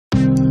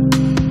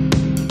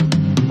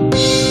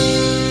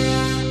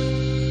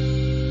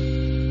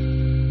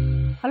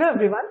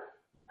everyone.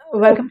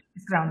 Welcome to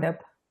this roundup.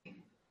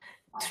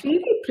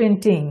 3D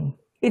printing,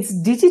 its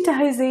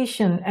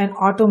digitization and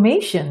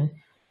automation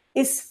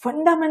is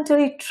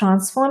fundamentally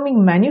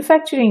transforming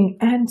manufacturing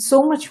and so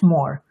much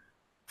more.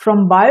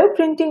 From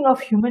bioprinting of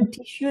human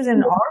tissues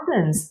and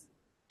organs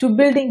to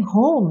building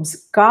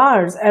homes,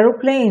 cars,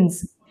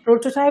 aeroplanes,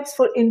 prototypes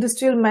for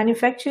industrial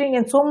manufacturing,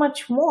 and so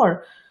much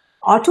more.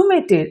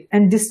 Automated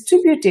and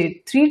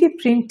distributed 3D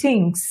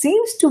printing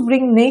seems to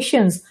bring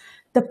nations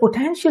the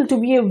potential to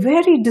be a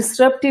very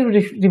disruptive,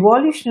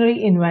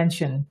 revolutionary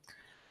invention.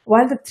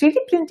 While the 3D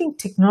printing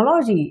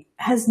technology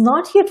has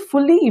not yet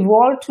fully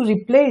evolved to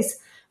replace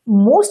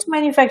most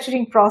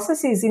manufacturing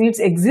processes in its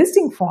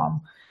existing form,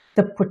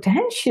 the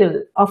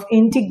potential of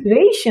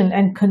integration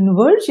and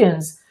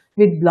convergence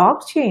with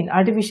blockchain,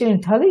 artificial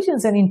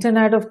intelligence, and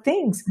Internet of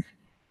Things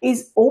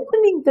is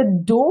opening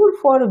the door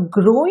for a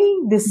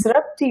growing,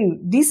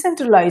 disruptive,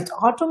 decentralized,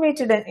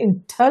 automated, and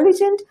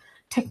intelligent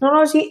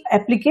technology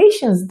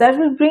applications that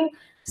will bring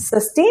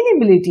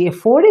sustainability,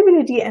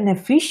 affordability, and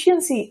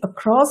efficiency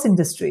across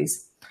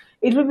industries.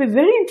 It will be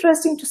very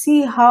interesting to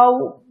see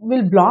how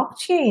will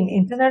blockchain,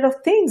 Internet of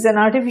Things, and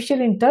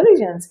artificial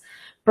intelligence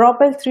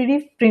propel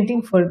 3D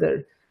printing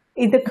further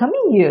in the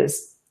coming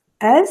years.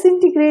 As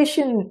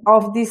integration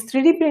of this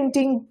 3D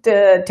printing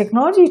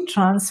technology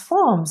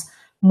transforms,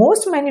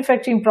 most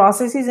manufacturing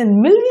processes and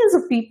millions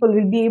of people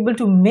will be able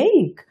to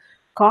make,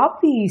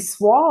 copy,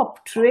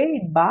 swap,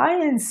 trade, buy,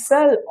 and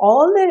sell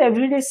all their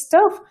everyday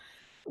stuff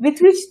with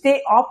which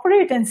they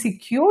operate and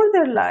secure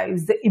their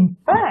lives. The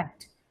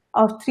impact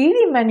of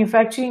 3D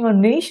manufacturing on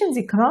nation's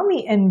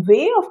economy and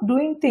way of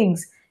doing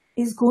things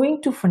is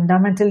going to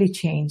fundamentally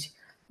change.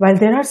 While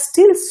there are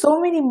still so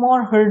many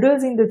more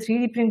hurdles in the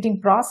 3D printing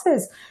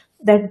process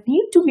that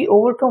need to be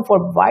overcome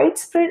for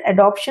widespread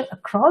adoption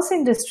across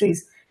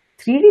industries,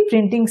 3D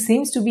printing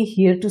seems to be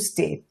here to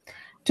stay.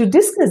 To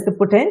discuss the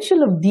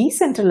potential of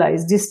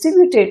decentralized,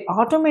 distributed,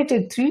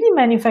 automated 3D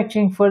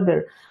manufacturing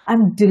further,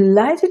 I'm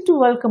delighted to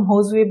welcome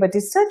Josue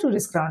Batista to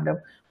this roundup.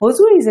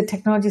 Josue is a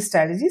technology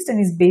strategist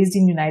and is based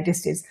in the United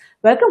States.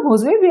 Welcome,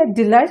 Josue. We are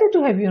delighted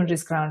to have you on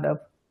this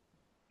roundup.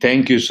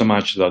 Thank you so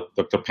much,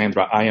 Dr.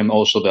 Pendra. I am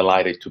also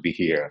delighted to be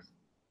here.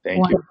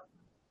 Thank you.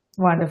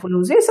 Wonderful,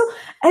 Josue. So,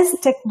 as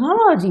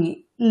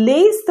technology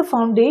lays the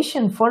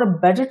foundation for a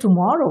better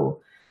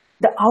tomorrow,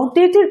 the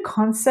outdated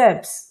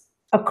concepts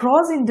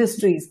across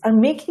industries are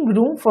making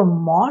room for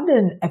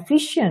modern,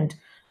 efficient,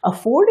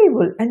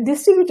 affordable, and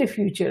distributed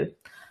future.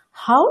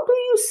 How do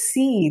you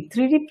see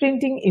 3D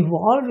printing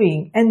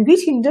evolving, and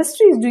which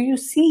industries do you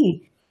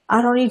see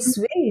are on its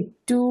way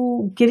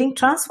to getting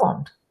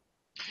transformed?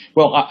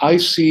 Well, I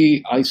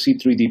see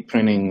 3D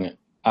printing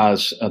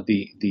as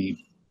the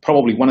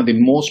probably one of the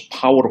most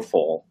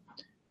powerful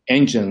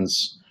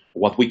engines,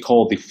 what we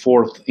call the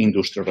fourth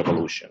industrial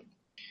revolution.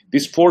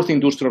 This fourth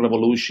industrial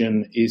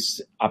revolution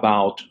is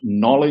about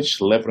knowledge,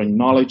 leveraging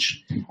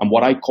knowledge, and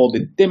what I call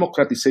the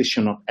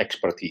democratization of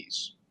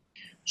expertise.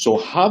 So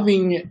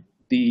having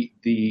the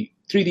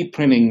 3D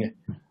printing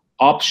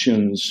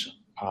options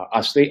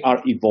as they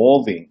are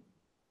evolving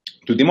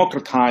to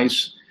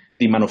democratize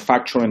the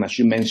manufacturing, as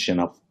you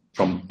mentioned,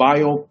 from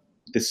bio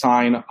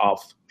design of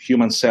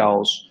human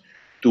cells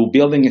to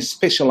building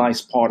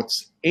specialized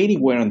parts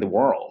anywhere in the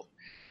world.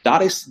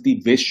 That is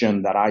the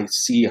vision that I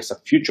see as a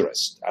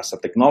futurist, as a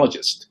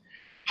technologist,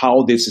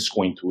 how this is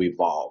going to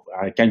evolve.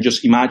 I can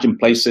just imagine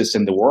places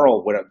in the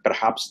world where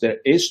perhaps there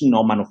is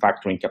no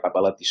manufacturing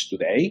capabilities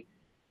today.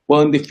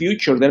 Well, in the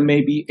future, there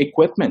may be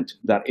equipment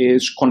that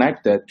is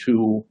connected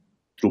through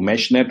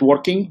mesh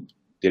networking.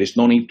 There is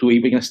no need to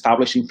even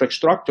establish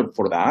infrastructure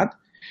for that.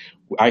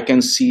 I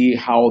can see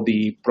how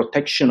the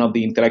protection of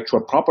the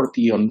intellectual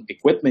property on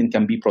equipment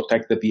can be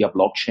protected via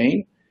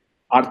blockchain.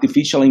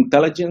 Artificial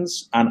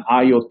intelligence and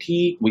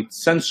IoT with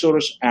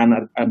sensors and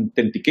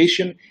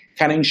authentication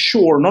can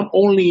ensure not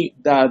only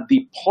that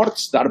the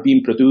parts that are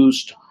being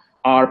produced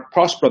are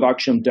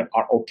post-production that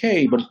are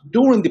okay, but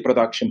during the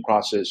production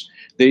process,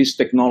 there is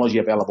technology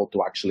available to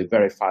actually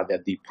verify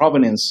that the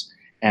provenance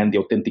and the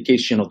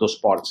authentication of those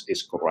parts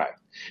is correct.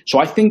 So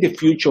I think the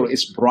future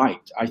is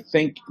bright. I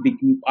think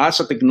as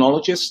a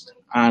technologist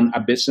and a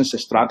business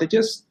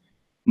strategist,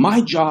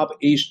 my job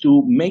is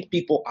to make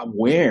people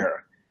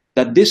aware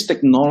that these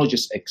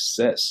technologies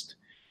exist,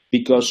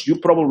 because you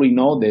probably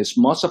know this.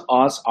 Most of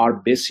us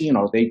are busy in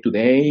our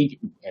day-to-day,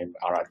 and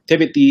our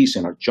activities,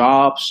 and our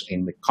jobs,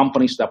 in the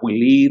companies that we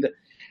lead,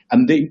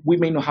 and we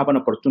may not have an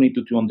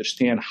opportunity to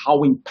understand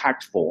how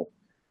impactful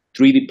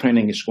 3D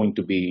printing is going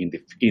to be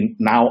in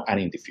now and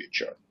in the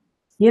future.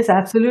 Yes,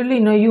 absolutely.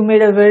 No, you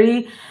made a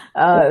very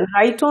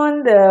right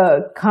on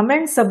the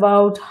comments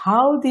about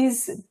how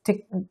this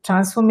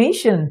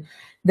transformation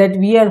that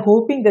we are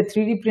hoping that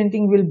 3D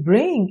printing will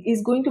bring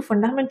is going to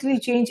fundamentally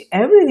change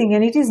everything.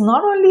 And it is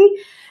not only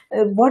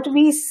what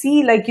we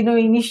see, like,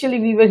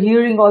 initially we were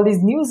hearing all these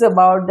news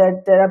about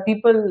that there are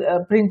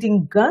people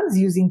printing guns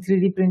using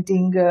 3D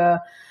printing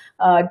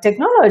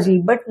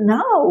technology. But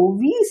now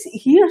we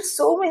hear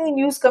so many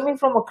news coming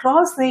from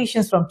across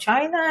nations, from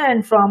China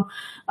and from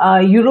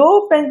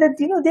Europe, and that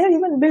they're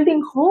even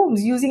building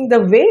homes using the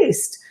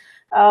waste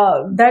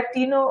that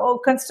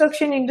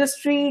construction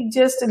industry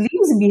just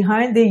leaves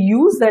behind. They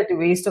use that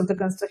waste of the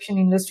construction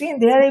industry,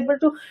 and they are able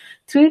to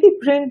 3D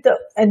print the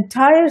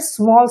entire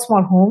small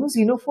homes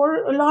for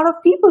a lot of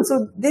people.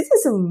 So this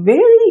is a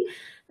very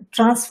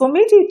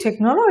transformative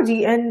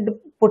technology, and the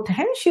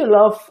potential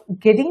of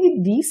getting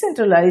it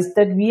decentralized,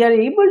 that we are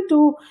able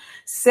to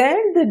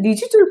send the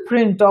digital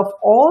print of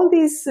all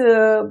these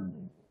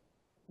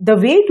the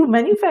way to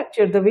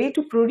manufacture, the way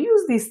to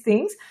produce these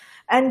things.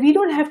 And we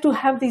don't have to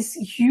have these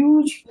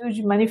huge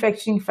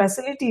manufacturing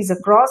facilities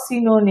across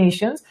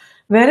nations.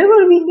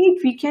 Wherever we need,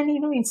 we can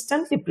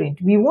instantly print.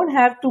 We won't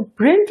have to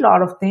print a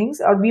lot of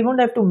things, or we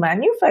won't have to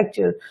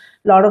manufacture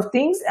a lot of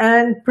things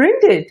and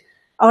print it,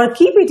 or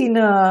keep it in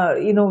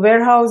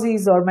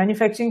warehouses or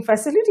manufacturing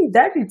facility.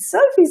 That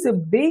itself is a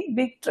big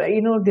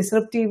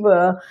disruptive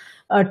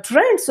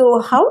trend.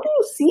 So how do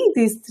you see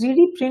this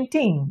 3D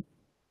printing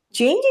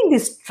changing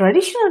this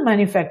traditional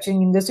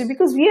manufacturing industry?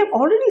 Because we have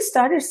already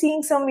started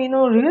seeing some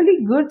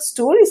really good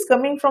stories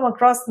coming from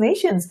across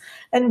nations.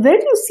 And where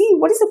do you see,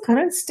 what is the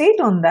current state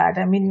on that?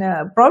 I mean,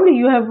 probably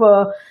you have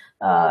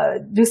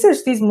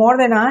researched this more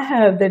than I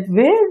have, that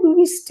where do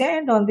we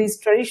stand on this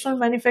traditional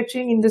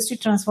manufacturing industry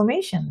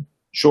transformation?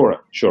 Sure.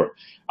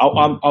 I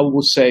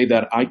will say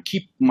that I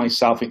keep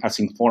myself as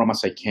informed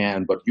as I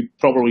can, but you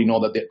probably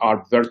know that there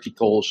are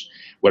verticals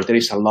where there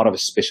is a lot of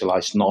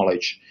specialized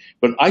knowledge.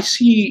 But I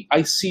see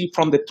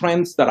from the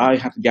trends that I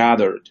have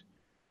gathered,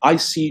 I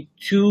see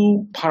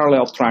two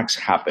parallel tracks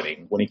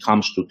happening when it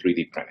comes to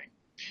 3D printing.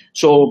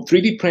 So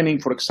 3D printing,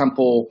 for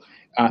example,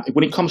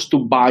 when it comes to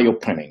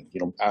bioprinting,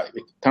 in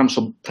terms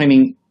of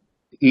printing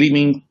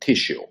living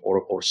tissue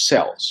or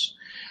cells,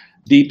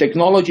 the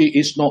technology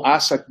is not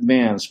as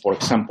advanced, for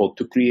example,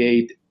 to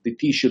create the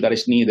tissue that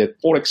is needed,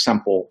 for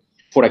example,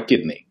 for a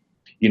kidney.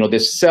 The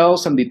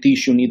cells and the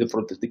tissue needed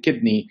for the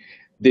kidney,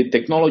 the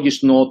technology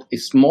is not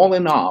small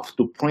enough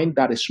to print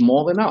that is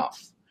small enough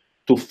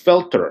to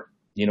filter,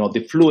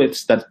 the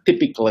fluids that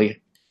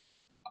typically,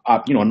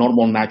 a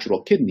normal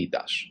natural kidney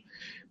does.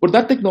 But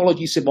that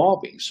technology is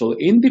evolving. So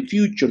in the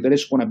future, there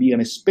is going to be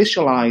a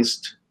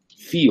specialized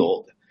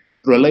field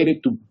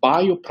related to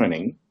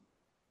bioprinting,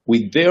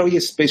 with very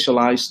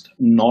specialized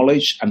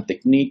knowledge and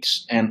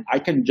techniques, and I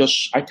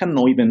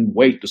cannot even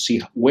wait to see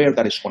where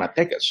that is going to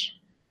take us,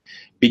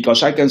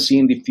 because I can see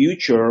in the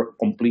future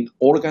complete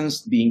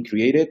organs being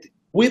created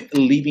with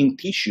living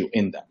tissue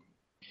in them,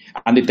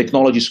 and the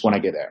technology is going to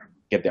get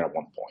there at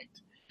one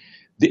point.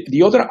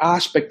 The other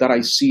aspect that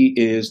I see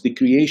is the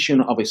creation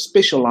of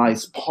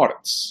specialized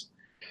parts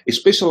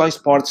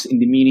in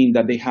the meaning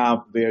that they have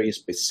very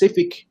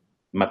specific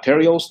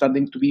materials that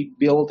need to be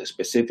built,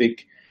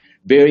 specific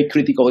very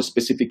critical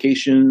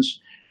specifications.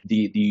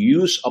 The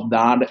use of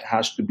that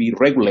has to be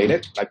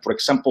regulated. Like, for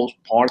example,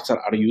 parts that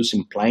are used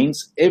in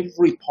planes,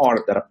 every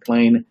part that a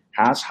plane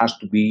has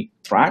to be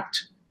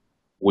tracked,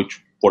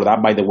 which for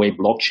that, by the way,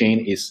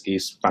 blockchain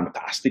is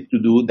fantastic to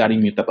do that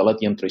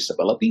immutability and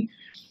traceability.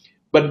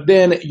 But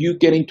then you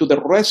get into the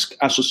risk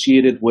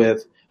associated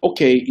with,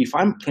 okay, if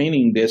I'm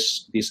training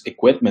this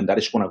equipment that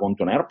is going to go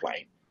into an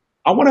airplane,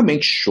 I want to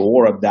make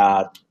sure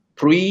that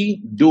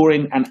pre,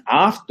 during, and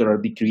after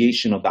the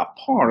creation of that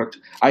part,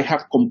 I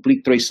have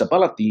complete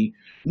traceability,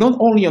 not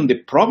only on the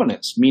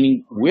provenance,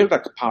 meaning where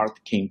that part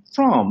came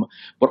from,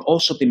 but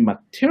also the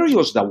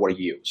materials that were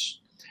used.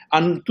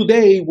 And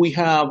today we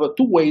have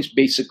two ways,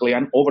 basically.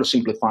 I'm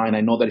oversimplifying.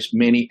 I know there's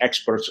many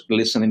experts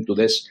listening to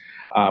this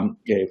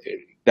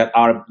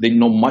they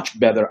know much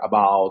better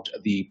about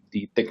the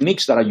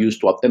techniques that are used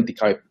to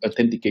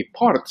authenticate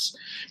parts.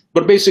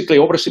 But basically,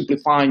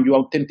 oversimplifying, you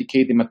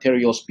authenticate the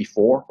materials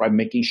before, right?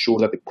 Making sure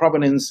that the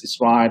provenance is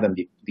right and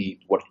the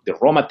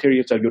raw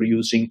materials that you're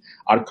using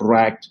are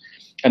correct.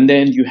 And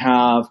then you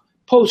have,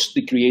 post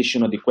the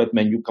creation of the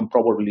equipment, you can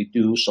probably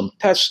do some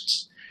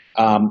tests.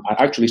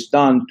 Actually, it's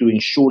done to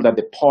ensure that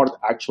the part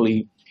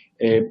actually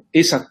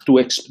is up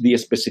to the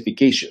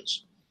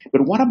specifications.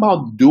 But what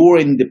about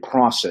during the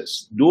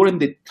process, during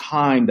the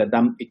time that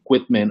that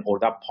equipment or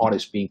that part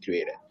is being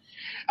created?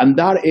 And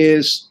that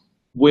is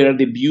where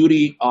the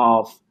beauty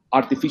of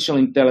artificial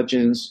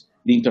intelligence,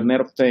 the Internet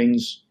of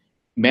Things,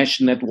 mesh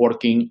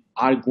networking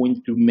are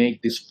going to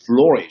make this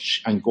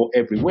flourish and go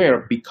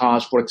everywhere.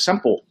 Because, for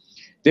example,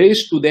 there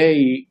is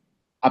today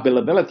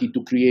availability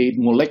to create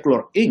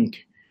molecular ink,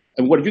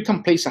 and where you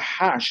can place a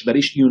hash that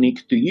is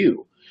unique to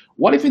you.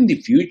 What if in the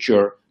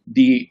future,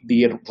 the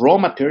raw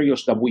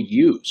materials that we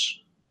use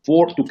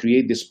to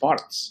create these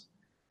parts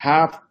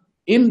have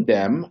in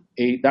them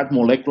that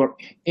molecular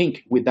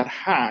ink with that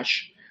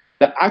hash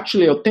that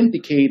actually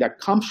authenticate that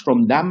comes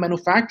from that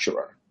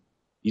manufacturer?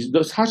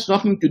 This has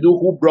nothing to do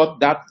who brought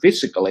that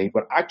physically,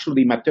 but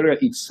actually the material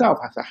itself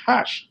has a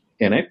hash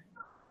in it.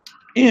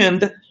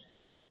 And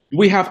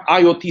we have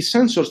IoT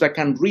sensors that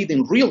can read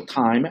in real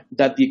time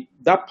that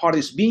that part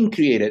is being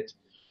created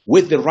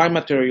with the right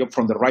material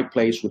from the right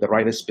place with the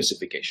right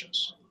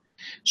specifications.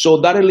 So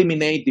that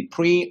eliminates the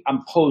pre and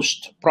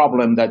post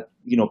problem that,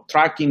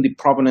 tracking the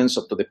provenance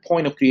up to the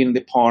point of creating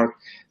the part,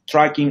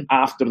 tracking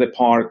after the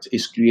part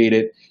is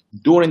created,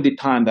 during the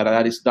time that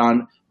that is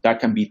done, that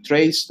can be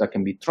traced, that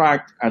can be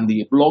tracked, and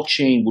the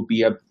blockchain would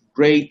be a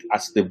great,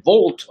 as the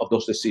vault of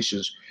those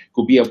decisions,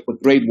 could be a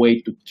great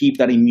way to keep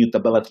that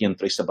immutability and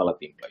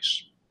traceability in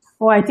place.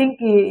 Oh, I think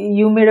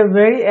you made a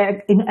very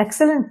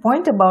excellent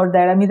point about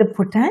that. I mean, the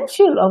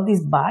potential of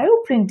this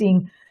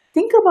bioprinting,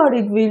 think about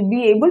it, we'll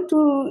be able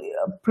to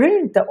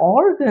print the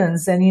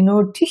organs and,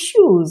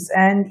 tissues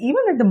and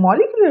even at the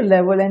molecular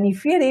level. And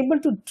if we are able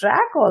to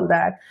track all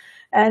that,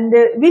 and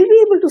we'll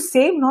be able to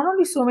save not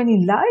only so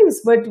many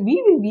lives, but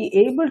we will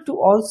be able to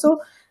also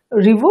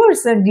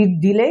reverse and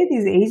delay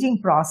this aging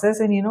process,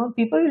 and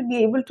people will be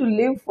able to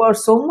live for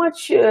so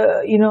much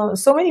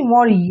so many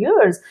more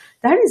years.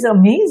 That is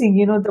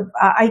amazing.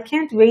 I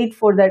can't wait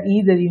for that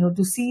either,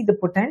 to see the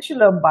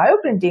potential of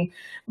bioprinting.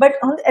 But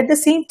at the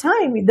same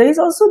time, there is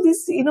also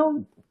this,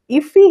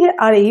 if we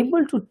are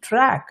able to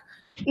track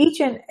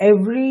each and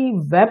every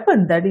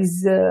weapon that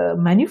is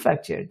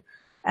manufactured,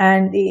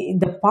 and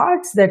the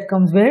parts that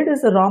comes, where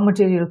does the raw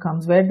material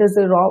comes, where does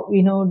the raw,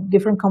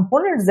 different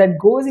components that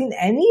goes in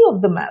any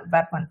of the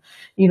weapon,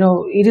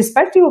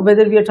 irrespective of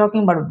whether we are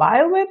talking about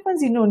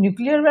bioweapons,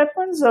 nuclear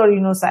weapons, or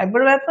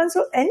cyber weapons,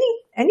 or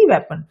any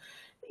weapon.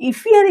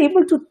 If we are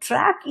able to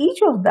track each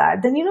of that,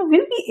 then we'll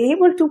be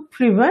able to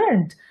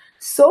prevent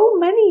so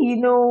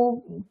many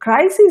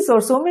crises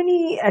or so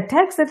many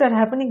attacks that are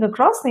happening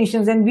across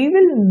nations, and we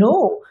will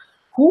know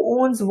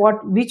who owns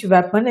which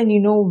weapon, and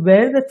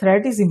where the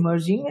threat is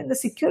emerging. And the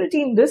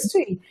security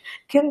industry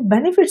can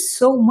benefit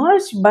so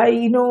much by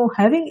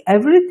having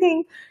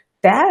everything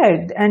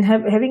tagged and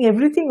having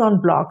everything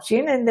on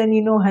blockchain, and then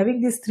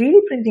having this 3D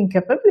printing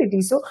capability.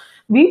 So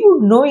we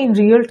would know in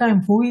real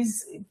time who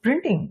is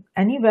printing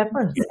any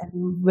weapons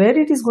and where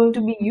it is going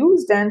to be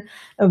used, and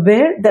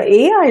where the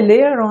AI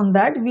layer on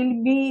that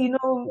will be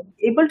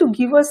able to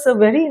give us a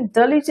very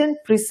intelligent,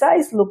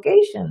 precise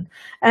location,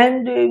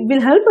 and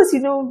will help us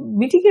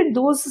mitigate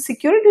those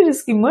security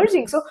risks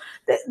emerging. So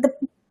the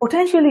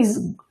potential is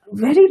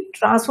very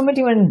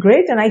transformative and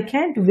great, and I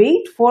can't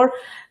wait for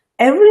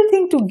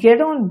everything to get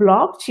on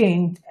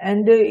blockchain.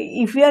 And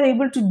if we are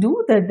able to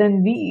do that,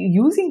 then we,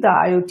 using the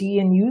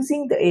IoT and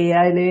using the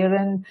AI layer,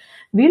 and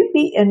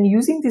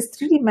using this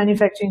 3D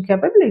manufacturing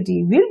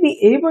capability, we'll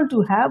be able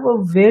to have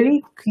a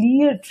very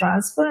clear,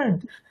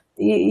 transparent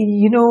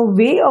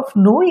way of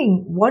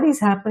knowing what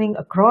is happening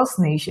across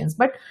nations.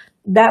 But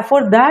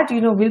for that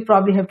we'll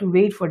probably have to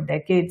wait for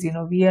decades.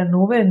 We are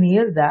nowhere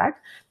near that.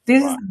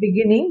 This is the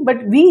beginning, but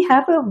we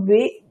have a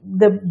way.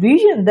 The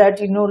vision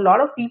that a lot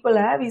of people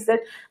have is that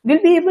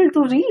we'll be able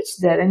to reach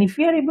there, and if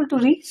we are able to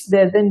reach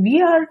there, then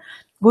we are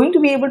going to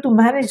be able to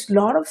manage a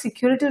lot of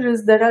security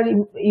risks that are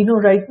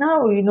right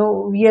now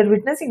we are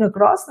witnessing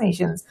across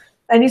nations,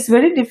 and it's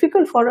very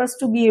difficult for us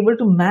to be able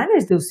to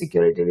manage those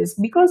security risks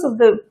because of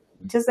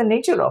just the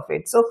nature of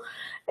it. So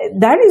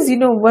that is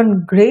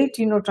one great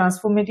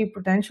transformative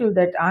potential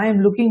that I am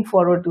looking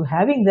forward to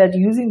having, that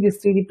using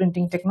this 3D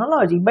printing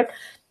technology. But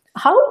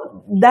how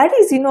that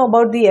is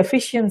about the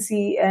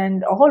efficiency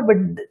and all,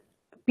 but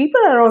people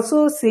are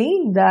also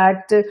saying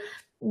that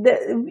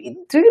the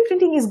 3D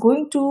printing is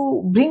going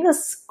to bring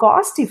us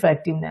cost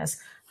effectiveness.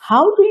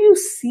 How do you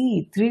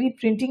see 3D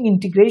printing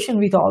integration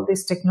with all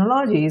these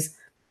technologies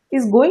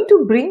is going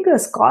to bring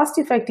us cost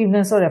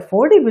effectiveness or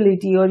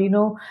affordability, or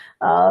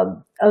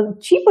a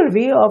cheaper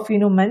way of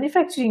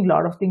manufacturing a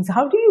lot of things?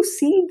 How do you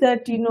see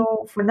that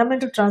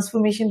fundamental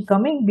transformation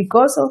coming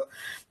because of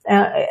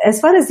as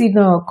far as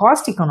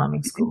cost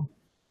economics go?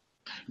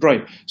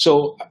 Right.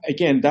 So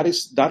again, that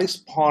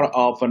is part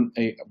of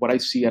what I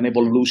see, an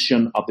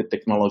evolution of the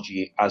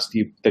technology. As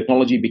the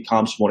technology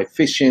becomes more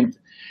efficient,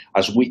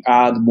 as we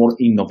add more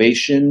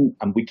innovation,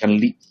 and we can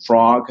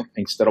leapfrog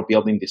instead of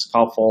building the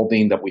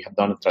scaffolding that we have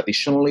done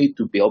traditionally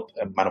to build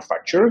and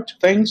manufacture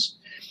things.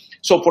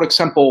 So, for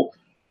example,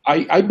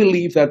 I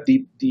believe that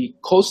the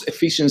cost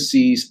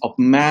efficiencies of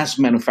mass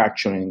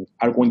manufacturing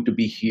are going to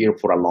be here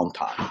for a long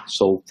time.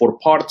 So for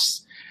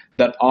parts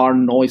that are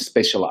noise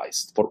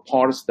specialized, for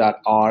parts that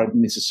are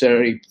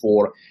necessary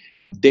for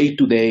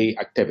day-to-day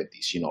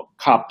activities,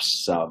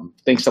 cups,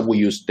 things that we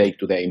use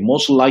day-to-day,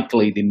 most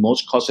likely the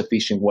most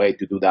cost-efficient way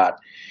to do that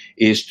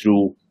is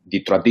through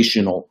the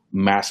traditional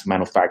mass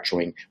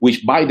manufacturing,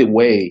 which, by the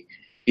way,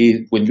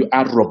 is when you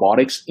add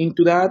robotics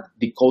into that,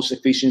 the cost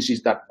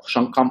efficiencies that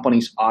some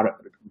companies are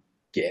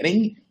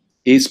getting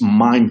is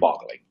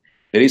mind-boggling.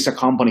 There is a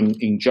company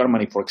in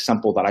Germany, for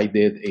example, that I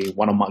did you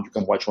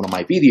can watch one of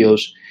my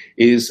videos,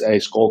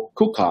 it's called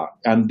KUKA,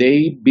 and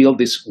they build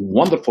these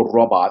wonderful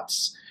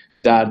robots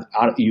that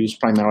are used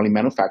primarily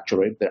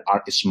manufactured, that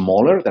are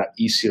smaller, that are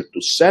easier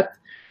to set,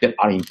 that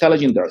are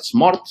intelligent, that are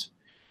smart,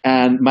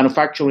 and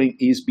manufacturing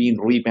is being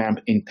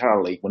revamped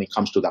entirely when it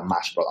comes to the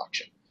mass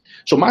production.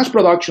 So mass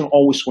production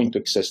always going to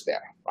exist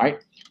there, right?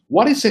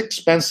 What is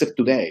expensive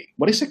today?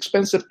 What is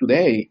expensive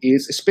today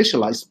is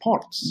specialized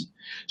parts.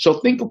 So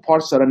think of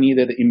parts that are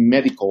needed in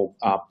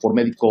for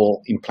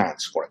medical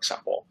implants, for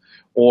example,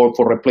 or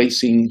for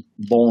replacing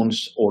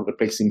bones or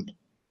replacing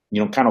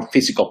kind of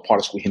physical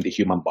parts within the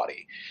human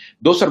body.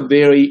 Those are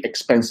very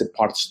expensive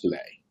parts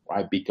today,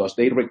 right? Because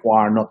they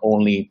require not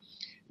only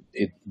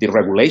the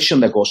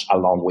regulation that goes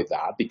along with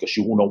that, because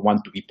you don't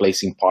want to be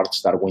placing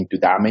parts that are going to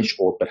damage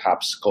or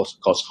perhaps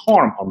cause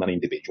harm on an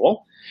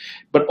individual,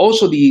 but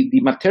also the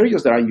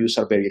materials that are used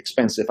are very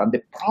expensive, and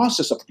the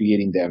process of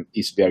creating them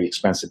is very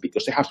expensive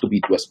because they have to be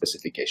to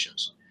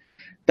specifications.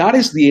 That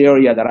is the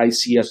area that I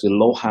see as the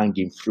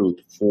low-hanging fruit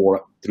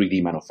for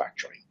 3D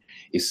manufacturing.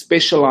 Is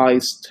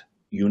specialized,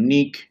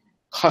 unique,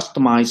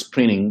 customized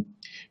printing,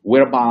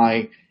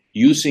 whereby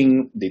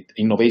using the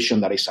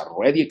innovation that is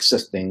already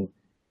existing,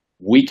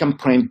 we can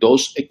print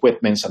those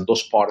equipments and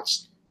those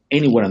parts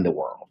anywhere in the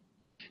world.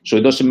 So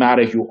it doesn't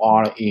matter if you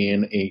are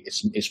in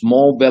a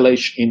small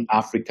village in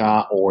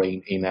Africa or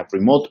in a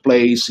remote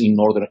place in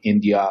northern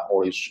India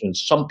or in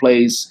some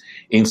place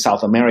in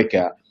South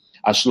America.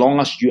 As long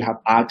as you have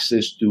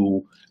access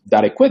to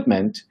that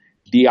equipment,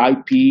 the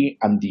IP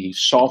and the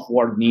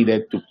software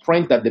needed to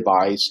print that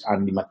device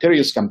and the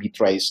materials can be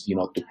traced,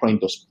 to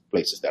print those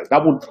places there.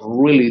 That would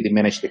really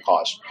diminish the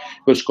cost.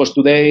 Because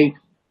today,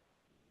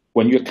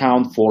 when you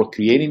account for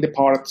creating the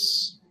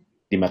parts,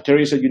 the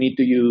materials that you need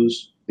to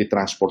use, the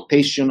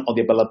transportation or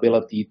the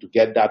availability to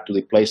get that to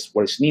the place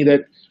where it's needed,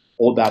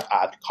 all that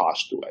add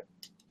cost to it.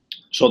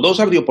 So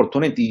those are the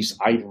opportunities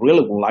I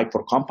really would like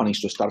for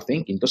companies to start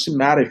thinking. It doesn't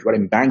matter if you're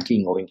in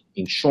banking or in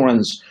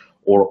insurance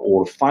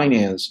or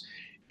finance,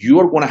 you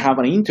are going to have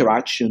an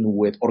interaction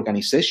with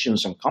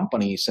organizations and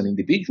companies and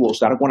individuals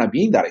that are going to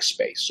be in that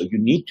space. So you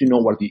need to know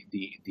what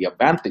the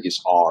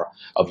advantages are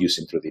of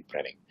using 3D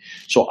printing.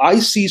 So I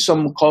see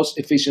some cost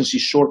efficiency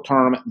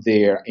short-term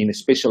there in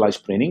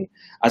specialized printing.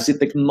 As the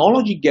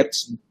technology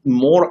gets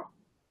more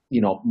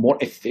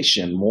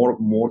efficient,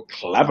 more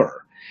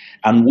clever,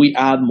 and we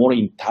add more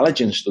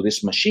intelligence to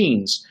these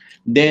machines,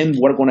 then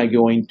we're going to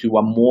go into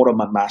a more of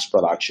a mass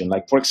production.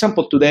 Like, for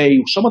example, today,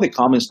 some of the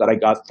comments that I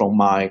got from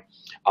my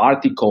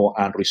article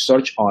and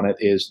research on it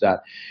is that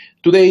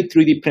today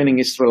 3D printing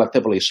is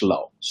relatively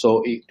slow.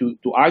 So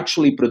to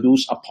actually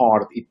produce a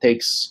part, it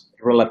takes,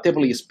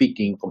 relatively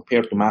speaking,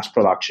 compared to mass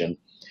production,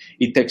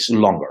 it takes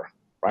longer,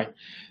 right?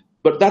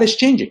 But that is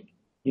changing.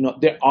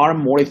 There are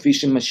more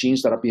efficient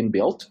machines that are being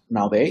built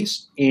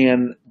nowadays,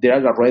 and there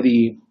are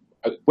already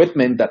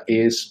equipment that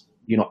is,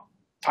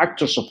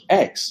 factors of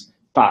X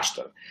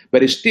faster,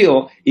 but it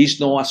still is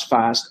not as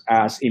fast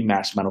as in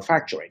mass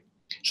manufacturing.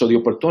 So the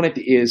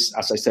opportunity is,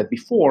 as I said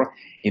before,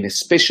 in a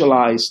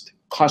specialized,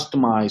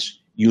 customized,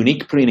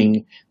 unique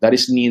printing that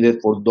is needed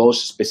for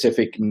those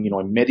specific,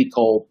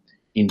 medical,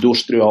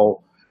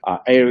 industrial,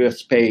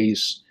 aerospace,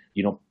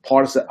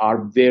 parts that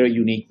are very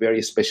unique,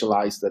 very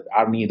specialized, that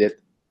are needed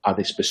at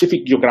a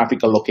specific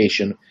geographical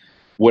location,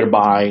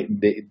 whereby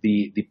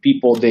the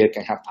people there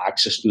can have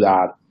access to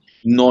that.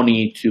 No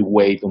need to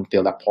wait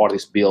until that part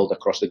is built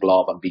across the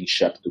globe and being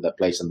shipped to that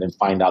place and then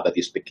find out that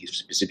these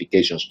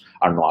specifications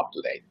are not up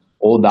to date.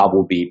 All that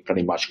will be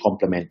pretty much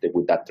complemented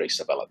with that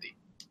traceability.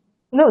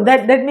 No,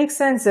 that makes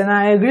sense, and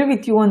I agree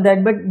with you on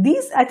that. But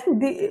I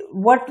think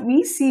what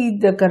we see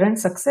the current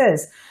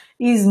success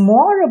is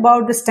more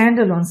about the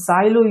standalone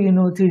silo,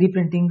 3D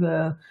printing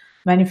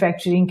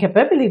manufacturing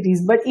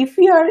capabilities. But if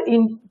we are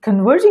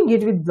converging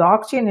it with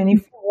blockchain, and if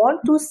you want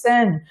to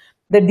send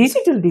the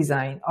digital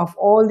design of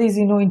all these,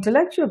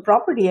 intellectual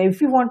property,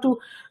 if you want to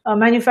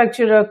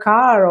manufacture a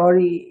car or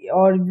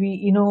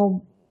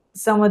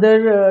some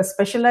other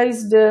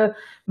specialized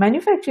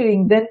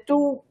manufacturing, then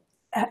to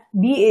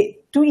be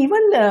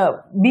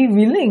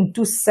willing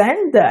to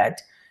send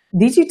that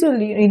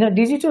digitally in a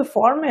digital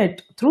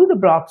format through the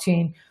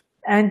blockchain,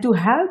 and to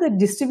have the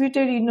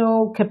distributed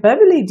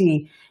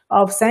capability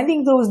of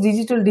sending those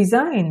digital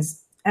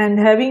designs and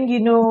having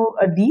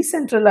a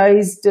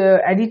decentralized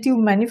additive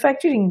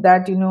manufacturing,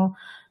 that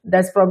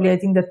that's probably, I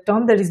think, the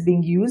term that is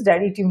being used,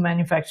 additive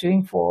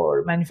manufacturing,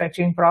 for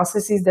manufacturing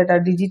processes that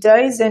are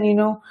digitized and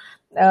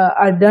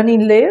are done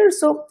in layers.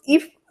 So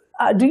if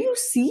do you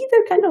see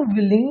the kind of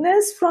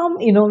willingness from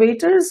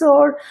innovators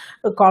or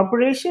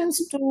corporations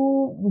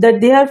that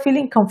they are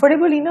feeling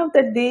comfortable enough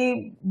that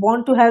they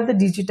want to have the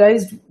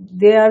digitized,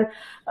 they are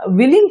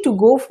willing to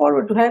go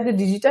forward to have the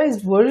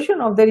digitized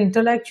version of their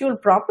intellectual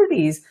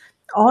properties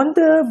on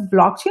the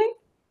blockchain?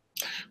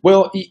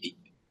 Well,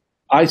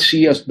 I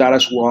see that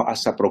as well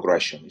as a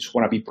progression. It's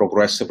going to be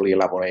progressively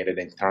elaborated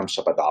in terms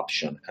of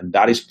adoption. And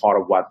that is part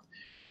of what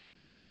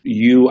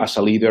you as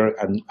a leader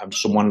and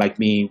someone like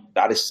me,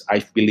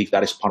 I believe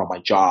that is part of my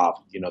job,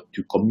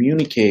 to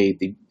communicate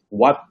the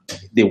what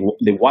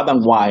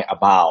and why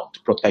about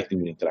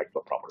protecting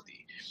intellectual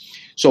property.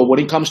 So when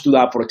it comes to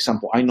that, for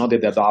example, I know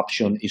that the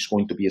adoption is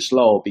going to be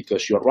slow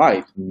because you're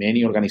right.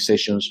 Many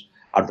organizations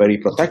are very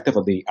protective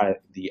of the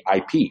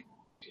IP.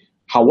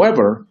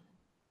 However,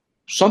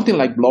 something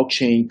like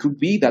blockchain could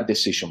be that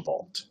decision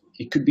vault.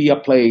 It could be a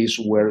place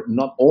where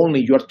not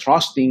only you're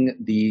trusting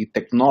the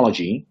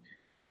technology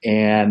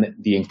and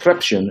the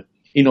encryption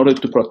in order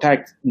to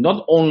protect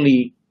not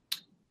only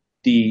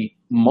the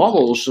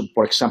models,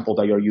 for example,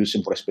 that you're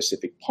using for a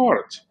specific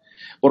part,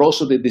 but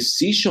also the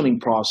decisioning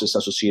process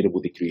associated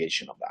with the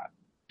creation of that.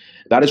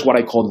 That is what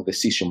I call the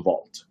decision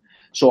vault.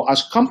 So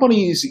as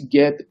companies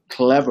get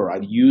clever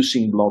at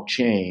using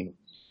blockchain,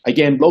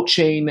 again,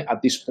 blockchain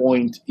at this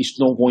point is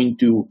not going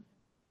to,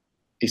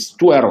 it's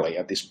too early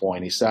at this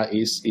point.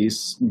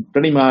 It's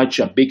pretty much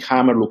a big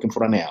hammer looking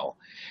for a nail.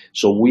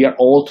 So we are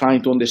all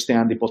trying to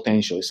understand the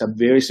potential. It's a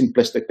very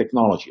simplistic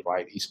technology,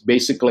 right? It's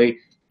basically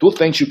two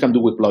things you can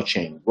do with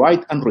blockchain: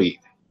 write and read.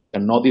 You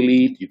cannot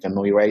delete, you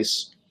cannot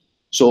erase.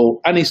 So,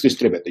 and it's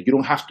distributed. You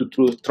don't have to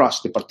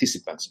trust the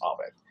participants of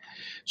it.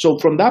 So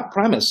from that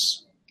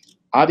premise,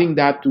 adding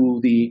that to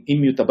the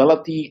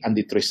immutability and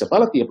the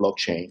traceability of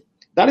blockchain,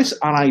 that is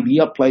an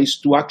ideal place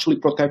to actually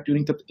protect your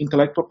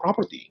intellectual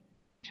property.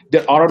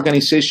 There are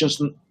organizations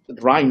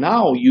right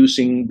now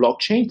using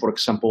blockchain, for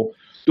example,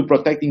 to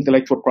protect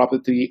intellectual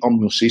property on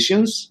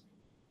musicians,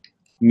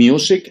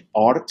 music,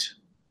 art,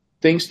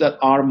 things that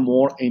are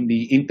more in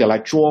the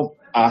intellectual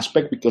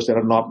aspect because they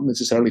are not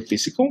necessarily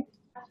physical.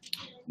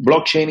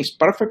 Blockchain is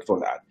perfect for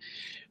that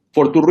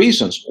for two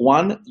reasons.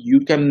 One, you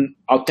can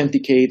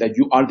authenticate that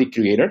you are the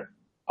creator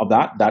of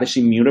that. That is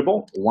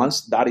immutable.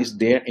 Once that is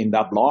there in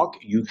that block,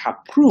 you have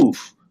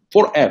proof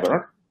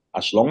forever,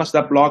 as long as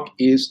that block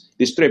is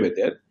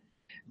distributed,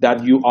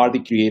 that you are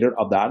the creator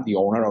of that, the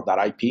owner of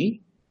that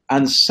IP.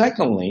 And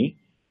secondly,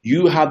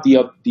 you have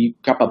the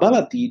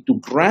capability to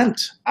grant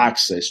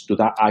access to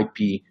that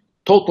IP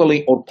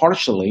totally or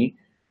partially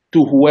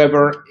to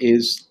whoever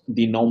is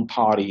the known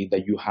party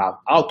that you have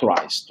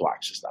authorized to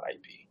access that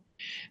IP.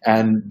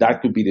 And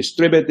that could be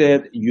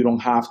distributed. You don't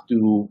have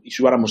to, if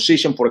you are a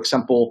musician, for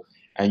example,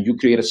 and you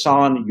create a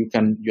song,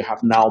 you have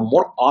now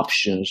more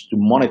options to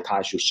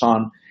monetize your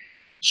song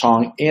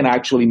and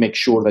actually make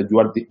sure that you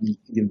are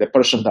the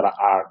person that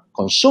are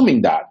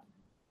consuming that,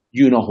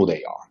 you know who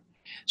they are.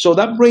 So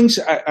that brings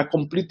a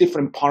complete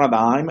different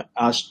paradigm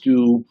as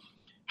to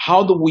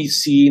how do we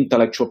see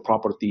intellectual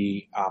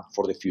property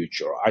for the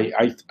future.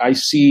 I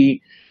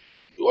see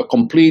a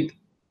complete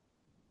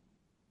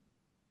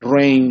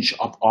range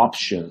of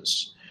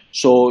options.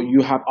 So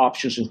you have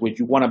options in which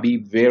you want to be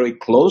very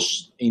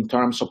close in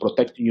terms of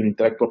protecting your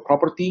intellectual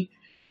property.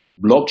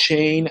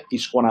 Blockchain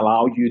is going to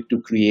allow you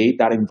to create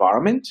that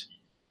environment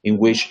in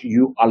which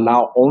you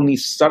allow only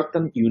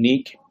certain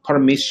unique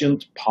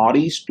permissioned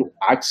parties to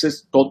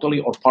access totally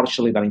or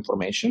partially that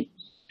information.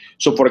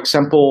 So for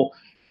example,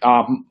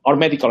 our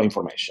medical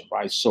information,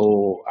 right?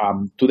 So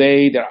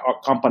today there are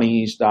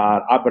companies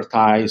that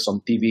advertise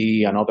on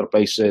TV and other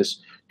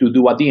places to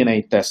do a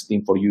DNA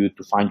testing for you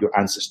to find your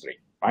ancestry,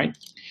 right?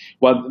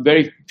 What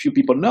very few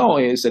people know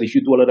is that if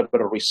you do a little bit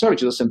of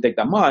research, it doesn't take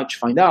that much,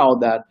 find out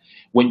that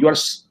when you are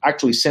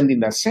actually sending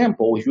that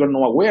sample, if you are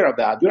not aware of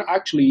that, you're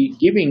actually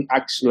giving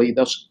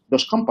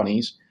those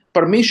companies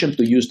permission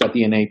to use that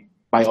DNA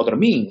by other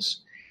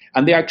means.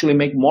 And they actually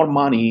make more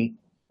money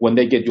when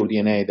they get your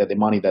DNA than the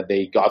money that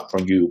they got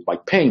from you by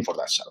paying for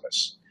that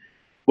service.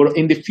 But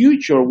in the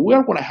future, we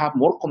are going to have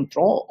more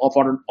control of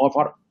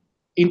our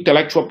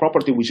intellectual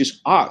property, which is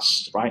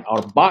us, right?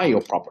 Our bio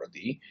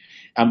property.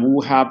 And we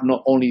will have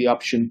not only the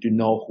option to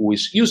know who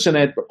is using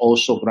it, but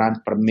also grant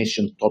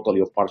permission totally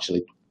or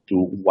partially to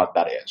what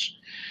that is.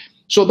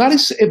 So that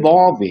is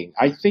evolving.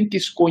 I think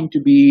it's going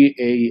to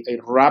be a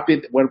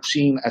rapid, we're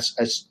seeing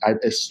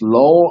a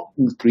slow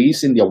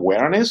increase in the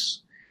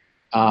awareness.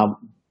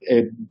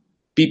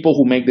 People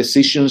who make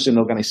decisions in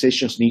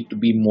organizations need to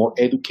be more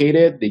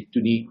educated. They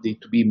need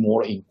to be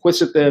more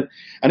inquisitive.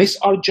 And it's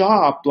our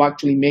job to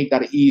actually make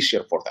that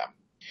easier for them,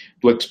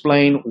 to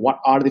explain what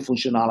are the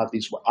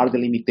functionalities, what are the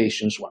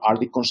limitations, what are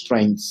the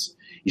constraints.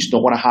 It's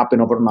not going to happen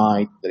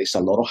overnight. There is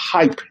a lot of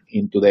hype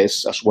into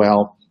this as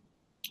well,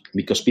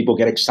 because people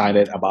get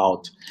excited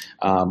about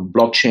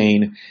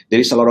blockchain. There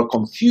is a lot of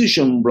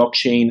confusion,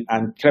 blockchain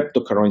and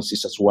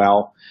cryptocurrencies as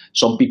well.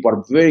 Some people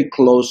are very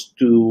close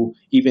to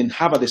even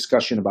have a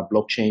discussion about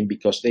blockchain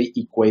because they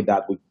equate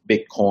that with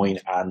Bitcoin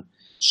and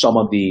some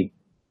of the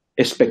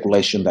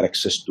speculation that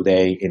exists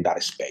today in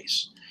that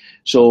space.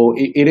 So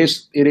it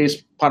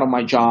is part of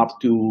my job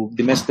to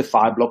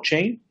demystify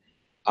blockchain,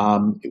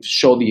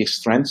 show the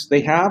strengths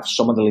they have,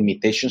 some of the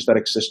limitations that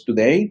exist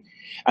today.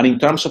 And in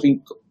terms of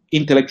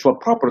intellectual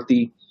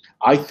property,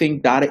 I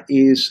think that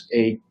is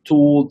a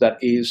tool that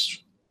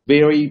is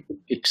very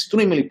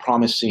extremely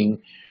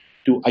promising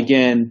to,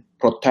 again,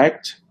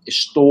 protect,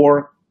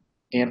 store,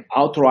 and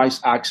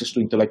authorize access to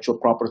intellectual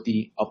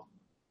property of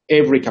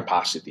every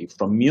capacity,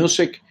 from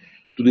music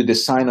to the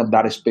design of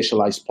that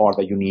specialized part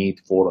that you need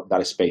for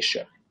that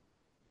spaceship.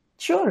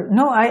 Sure.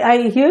 No,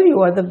 I hear you.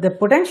 The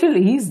potential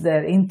is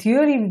there. In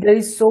theory, there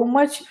is so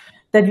much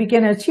that we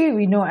can achieve,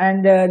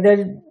 and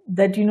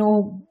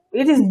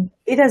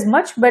it has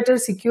much better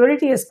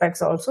security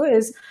aspects also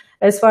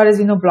as far as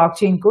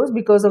blockchain goes,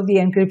 because of the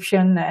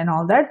encryption and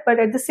all that. But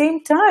at the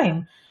same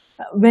time,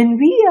 when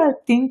we are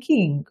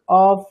thinking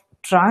of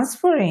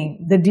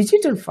transferring the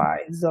digital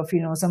files of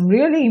some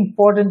really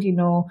important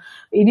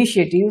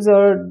initiatives,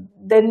 or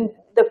then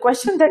the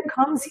question that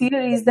comes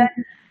here is that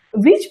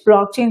which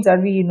blockchains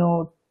are we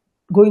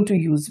going to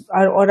use,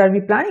 or are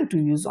we planning to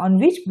use? On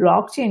which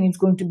blockchain is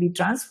going to be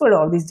transferred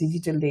all this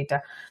digital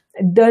data?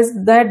 Does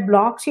that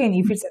blockchain,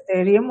 if it's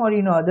Ethereum or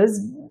others,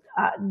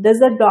 does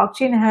that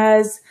blockchain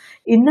has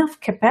enough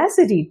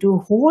capacity to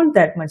hold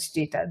that much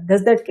data?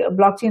 Does that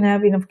blockchain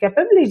have enough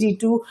capability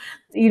to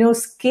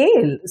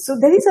scale? So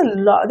there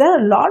are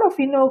a lot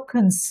of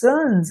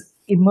concerns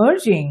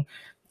emerging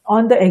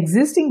on the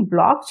existing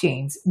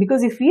blockchains,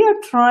 because if we are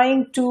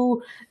trying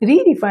to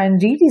redefine,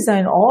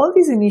 redesign all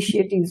these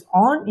initiatives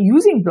on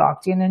using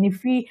blockchain, and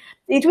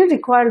it will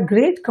require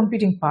great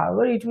computing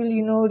power, it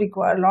will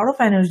require a lot of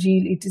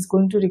energy, it is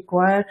going to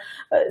require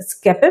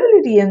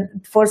capability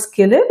and for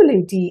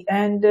scalability,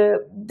 and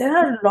there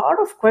are a lot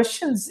of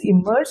questions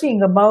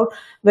emerging about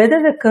whether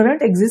the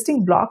current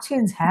existing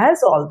blockchains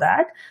has all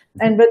that,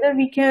 and whether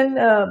we can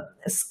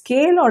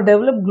scale or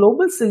develop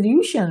global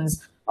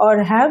solutions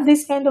or have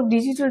this kind of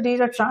digital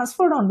data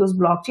transferred on those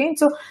blockchains.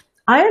 So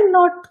I am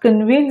not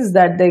convinced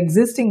that the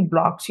existing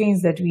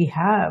blockchains that we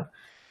have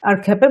are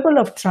capable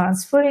of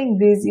transferring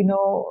these,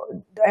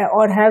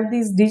 or have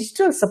these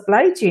digital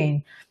supply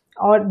chain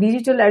or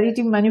digital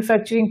additive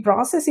manufacturing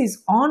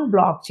processes on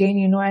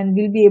blockchain, and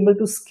we'll be able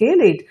to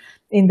scale it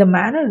in the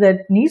manner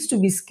that needs to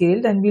be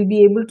scaled, and we'll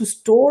be able to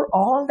store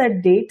all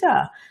that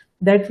data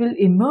that will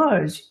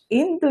emerge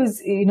in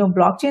those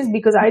blockchains,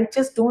 because I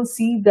just don't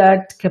see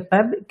that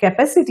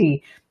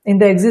capacity in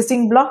the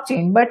existing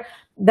blockchain. But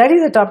that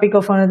is a topic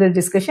of another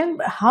discussion.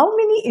 How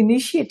many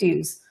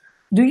initiatives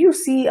do you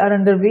see are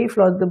underway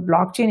for the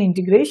blockchain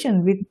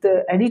integration with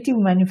the additive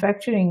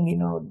manufacturing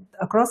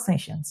across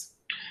nations?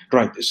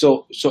 Right.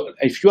 So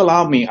if you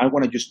allow me, I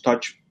want to just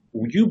touch.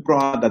 You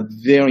brought a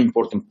very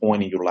important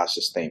point in your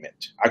last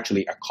statement.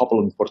 Actually, a couple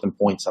of important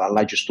points, and I'd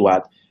like just to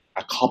add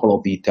a couple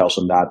of details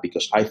on that,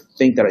 because I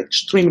think they're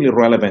extremely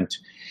relevant,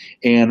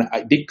 and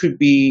they could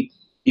be,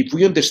 if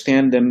we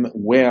understand them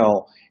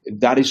well,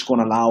 that is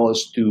going to allow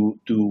us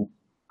to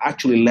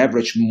actually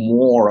leverage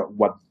more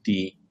what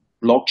the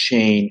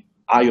blockchain,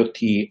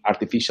 IoT,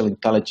 artificial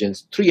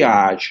intelligence,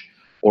 triage,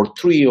 or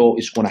trio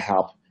is going to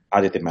help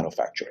additive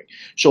manufacturing.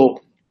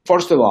 So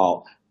first of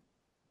all,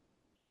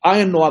 I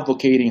am not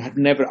advocating, have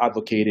never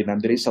advocated,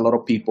 and there is a lot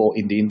of people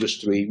in the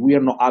industry, we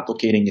are not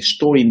advocating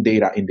storing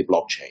data in the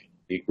blockchain.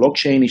 The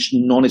blockchain is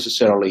not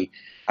necessarily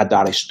a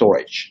data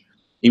storage.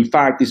 In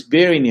fact, it's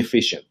very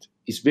inefficient.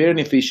 It's very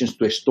inefficient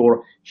to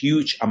store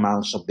huge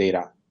amounts of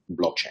data in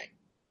blockchain.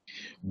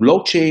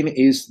 Blockchain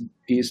is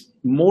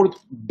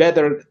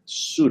better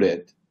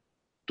suited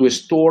to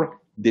store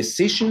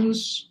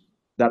decisions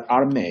that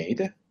are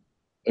made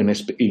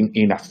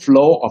in a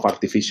flow of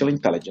artificial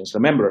intelligence.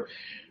 Remember,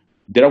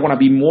 there are going to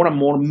be more and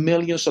more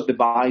millions of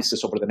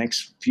devices over the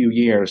next few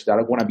years that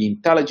are going to be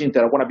intelligent,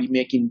 that are going to be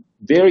making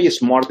very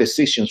smart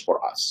decisions for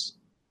us.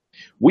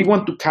 We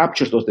want to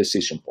capture those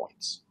decision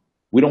points.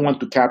 We don't want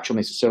to capture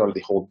necessarily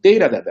the whole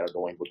data that they're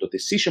doing, but the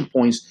decision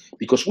points,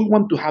 because we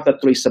want to have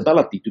that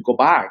traceability to go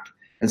back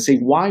and say,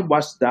 why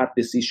was that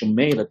decision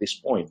made at this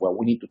point? Well,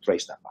 we need to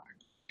trace that back.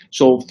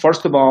 So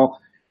first of all,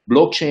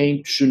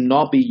 blockchain should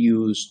not be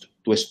used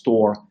to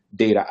store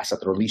data as a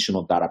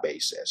traditional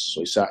database is.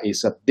 So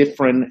it's a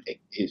different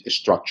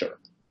structure.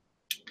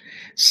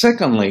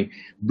 Secondly,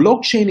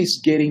 blockchain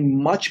is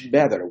getting much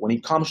better when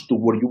it comes to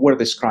what you were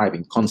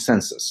describing,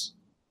 consensus.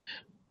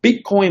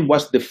 Bitcoin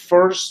was the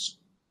first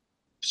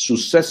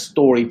success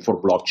story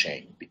for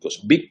blockchain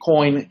because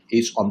Bitcoin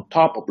is on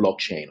top of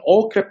blockchain.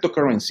 All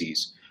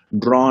cryptocurrencies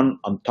run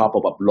on top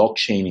of a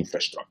blockchain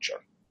infrastructure,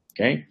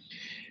 okay?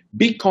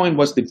 Bitcoin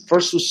was the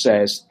first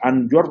success,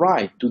 and you're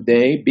right,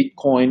 today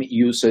Bitcoin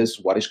uses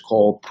what is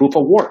called proof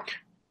of work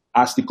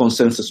as the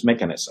consensus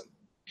mechanism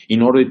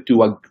in order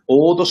to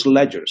all those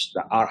ledgers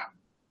that are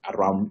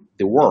around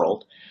the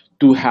world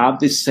to have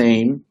the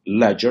same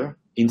ledger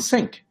in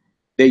sync.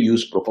 They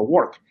use proof of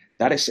work.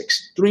 That is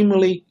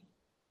extremely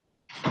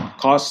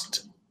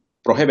cost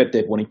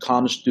prohibitive when it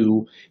comes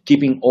to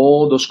keeping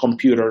all those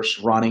computers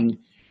running.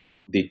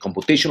 The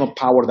computational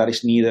power that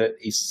is needed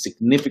is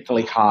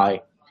significantly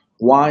high.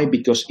 Why?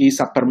 Because it's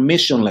a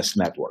permissionless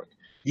network.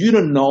 You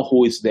don't know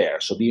who is there.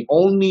 So the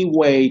only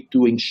way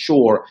to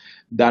ensure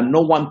that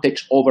no one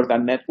takes over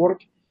that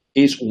network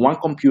is one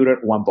computer,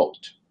 one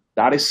vote.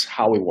 That is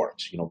how it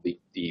works,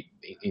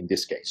 in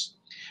this case.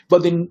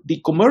 But in the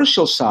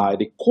commercial side,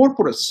 the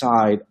corporate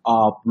side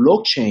of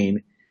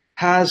blockchain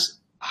has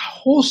a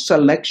whole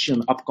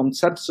selection of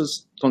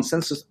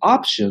consensus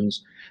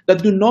options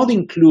that do not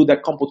include the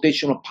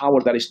computational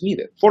power that is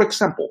needed. For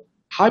example,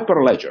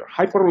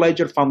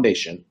 Hyperledger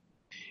Foundation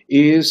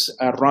is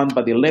run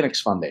by the Linux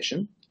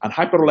Foundation, and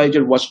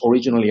Hyperledger was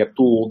originally a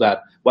tool that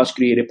was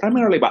created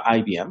primarily by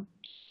IBM.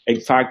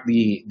 In fact,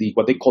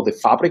 what they call the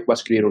Fabric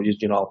was created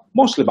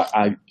mostly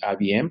by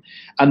IBM,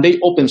 and they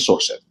open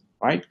source it,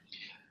 right?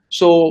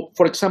 So,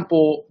 for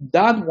example,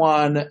 that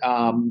one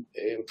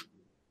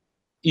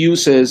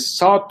uses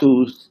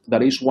Sawtooth,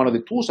 that is one of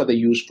the tools that they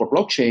use for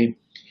blockchain,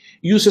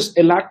 uses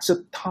elapsed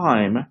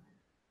time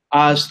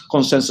as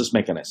consensus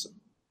mechanism.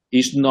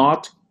 It's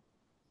not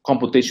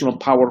computational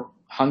power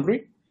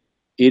hungry.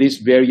 It is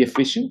very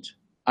efficient.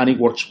 and it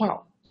works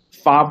well.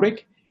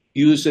 Fabric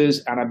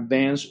uses an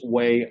advanced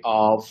way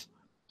of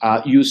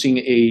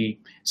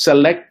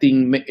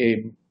selecting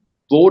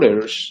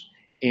voters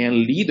and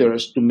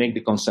leaders to make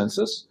the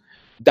consensus.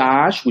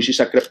 Dash, which is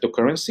a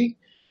cryptocurrency,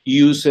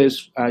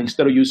 uses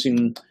instead of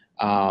using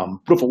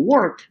proof of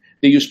work,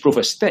 they use proof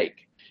of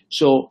stake.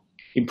 So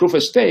in proof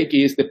of stake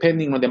is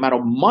depending on the amount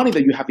of money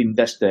that you have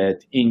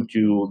invested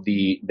into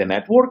the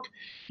network,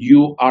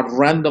 you are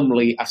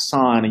randomly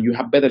assigned and you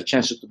have better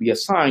chances to be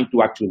assigned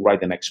to actually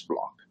write the next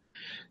block.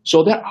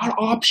 So there are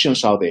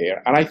options out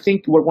there, and I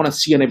think we're going to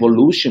see an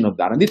evolution of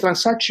that. And the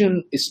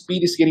transaction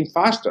speed is getting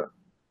faster.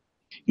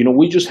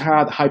 We just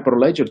had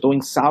Hyperledger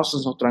doing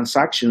thousands of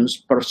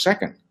transactions per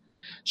second.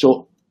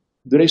 So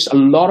there is a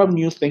lot of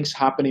new things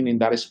happening in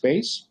that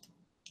space,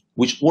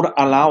 which would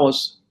allow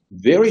us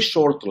very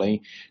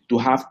shortly to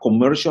have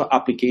commercial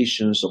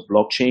applications of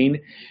blockchain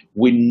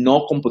with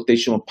no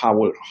computational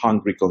power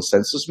hungry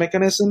consensus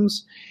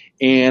mechanisms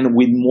and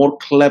with more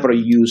clever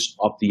use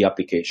of the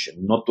application,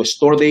 not to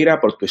store data,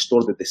 but to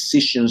store the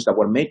decisions that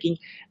we're making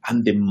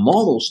and the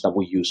models that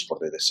we use for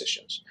the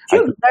decisions.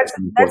 Sure, that's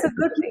a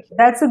good thing.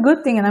 That's a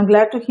good thing, and I'm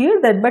glad to hear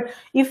that. But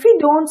if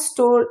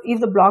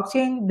the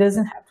blockchain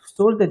doesn't have to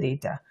store the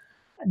data,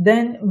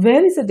 then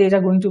where is the data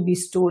going to be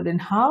stored,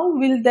 and how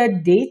will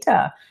that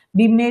data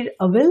be made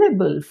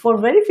available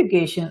for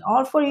verification,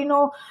 or for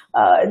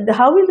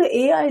how will the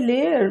AI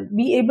layer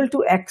be able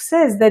to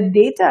access that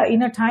data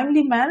in a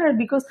timely manner?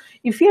 Because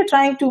if we are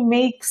trying to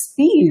make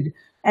speed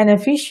and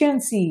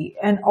efficiency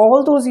and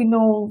all those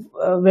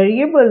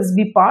variables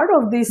be part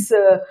of this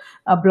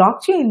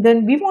blockchain,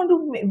 then we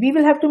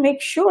will have to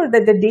make sure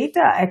that the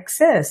data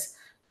access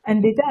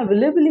and data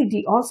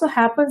availability also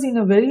happens in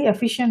a very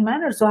efficient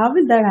manner. So how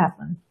will that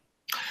happen?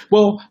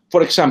 Well,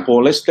 for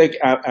example, let's take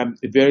a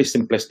very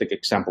simplistic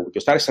example,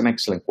 because that is an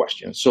excellent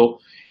question. So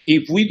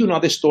if we do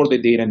not store the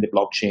data in the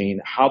blockchain,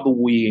 how do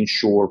we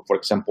ensure, for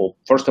example,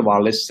 first of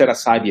all, let's set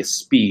aside the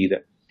speed,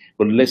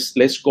 but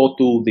let's go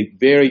to the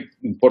very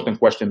important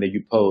question that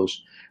you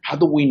posed. How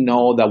do we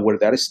know that where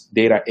that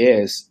data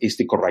is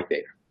the correct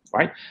data,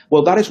 right?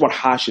 Well, that is what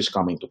hash is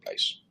coming to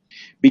place.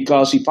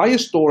 Because if I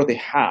store the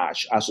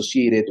hash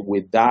associated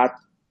with that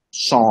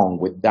song,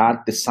 with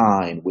that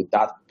design, with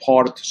that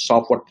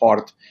software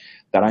part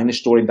that I'm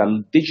storing,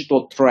 that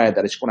digital thread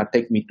that is going to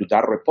take me to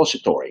that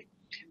repository,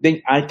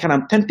 then I can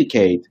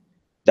authenticate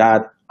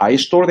that I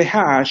store the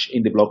hash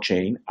in the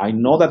blockchain. I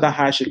know that the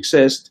hash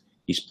exists,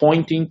 is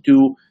pointing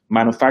to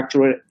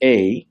manufacturer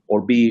A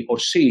or B or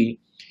C.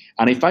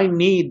 And if I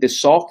need the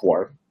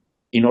software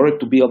in order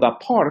to build that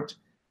part,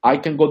 I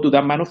can go to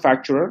that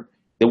manufacturer.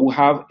 They will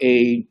have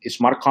a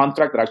smart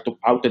contract that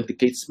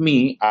authenticates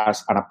me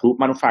as an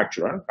approved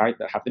manufacturer, right?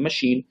 That have the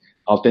machine,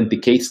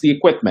 authenticates the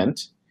equipment.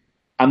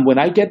 And when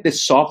I get the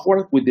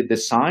software with the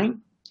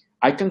design,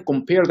 I can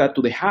compare that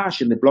to the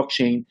hash in the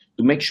blockchain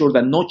to make sure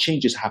that no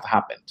changes have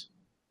happened.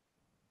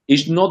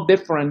 It's not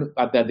different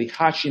than the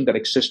hashing that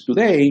exists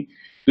today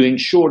to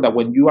ensure that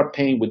when you are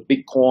paying with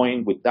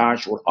Bitcoin, with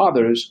Dash or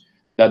others,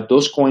 that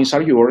those coins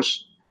are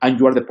yours and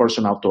you are the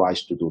person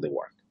authorized to do the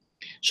work.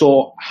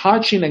 So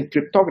hashing and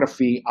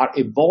cryptography are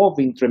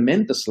evolving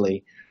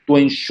tremendously to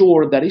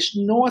ensure that it's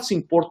not as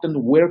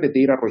important where the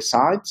data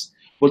resides,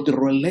 but the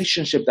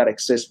relationship that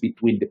exists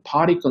between the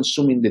party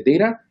consuming the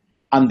data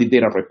and the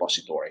data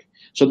repository.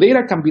 So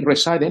data can be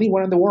reside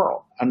anywhere in the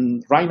world.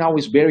 And right now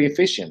it's very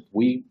efficient.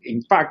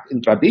 In fact,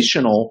 in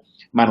traditional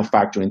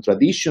manufacturing,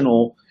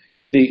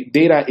 the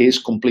data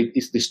is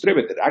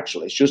distributed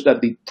actually. It's just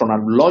that from a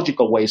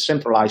logical way,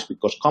 centralized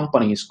because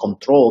companies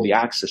control the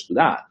access to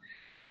that.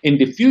 In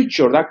the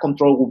future, that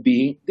control will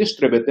be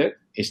distributed,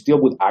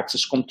 still with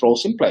access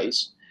controls in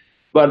place,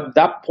 but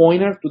that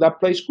pointer to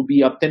that place could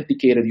be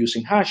authenticated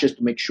using hashes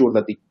to make sure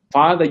that the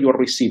file that you're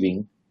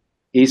receiving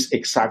is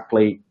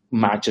exactly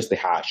matches the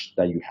hash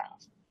that you have.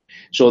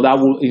 So that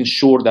will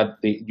ensure that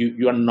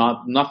you are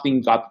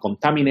nothing got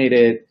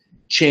contaminated,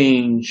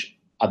 changed,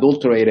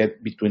 adulterated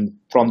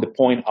from the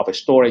point of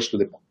storage to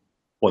the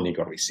point that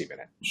you're receiving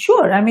it.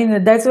 Sure. I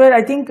mean, that's where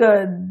I think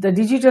the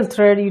digital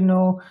thread,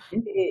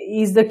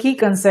 is the key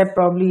concept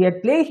probably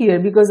at play here,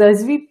 because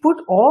as we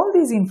put all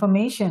this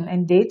information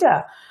and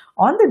data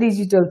on the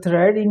digital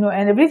thread,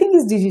 and everything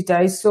is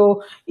digitized.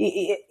 So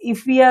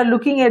if we are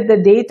looking at the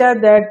data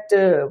that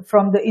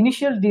from the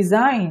initial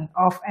design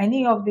of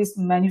any of this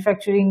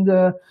manufacturing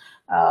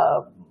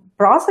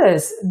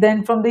process,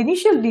 then from the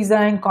initial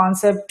design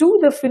concept to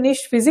the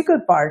finished physical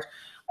part,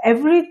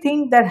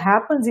 everything that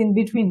happens in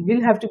between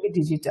will have to be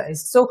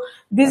digitized. So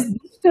this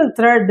digital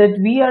thread that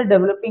we are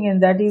developing, and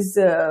that is,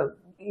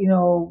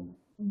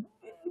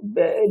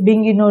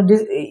 being,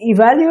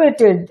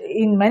 evaluated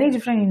in many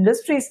different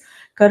industries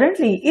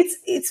currently,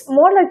 it's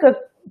more like a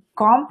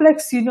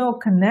complex,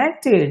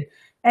 connected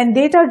and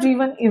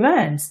data-driven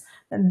events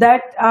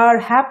that are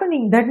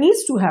happening, that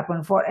needs to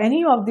happen for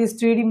any of these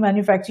 3D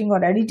manufacturing or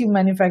additive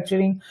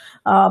manufacturing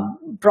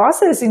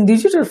process in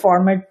digital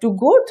format to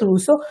go through.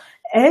 So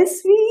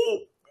as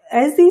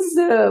these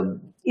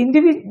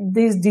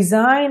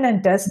design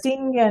and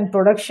testing and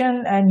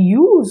production and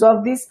use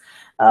of these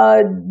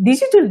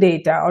digital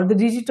data or the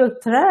digital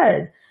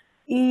thread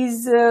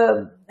is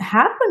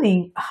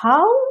happening,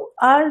 how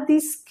are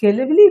the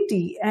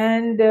scalability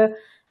and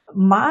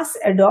mass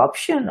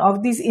adoption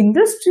of these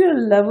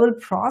industrial level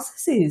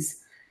processes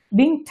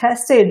being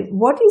tested?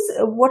 What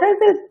are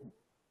the,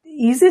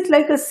 is it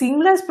like a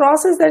seamless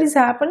process that is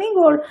happening,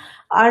 or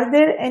are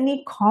there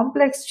any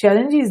complex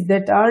challenges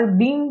that are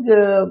being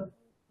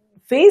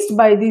faced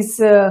by these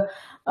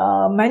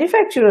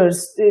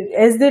manufacturers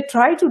as they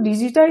try to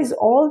digitize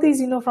all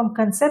these, from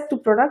concept to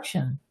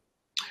production?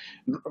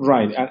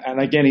 Right, and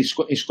again, it's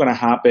going to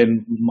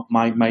happen.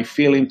 My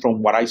feeling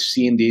from what I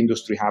see in the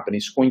industry happen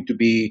is going to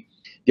be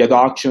the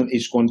adoption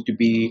is going to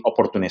be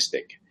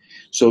opportunistic.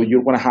 So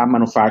you're going to have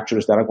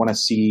manufacturers that are going to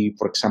see,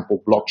 for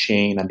example,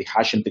 blockchain and the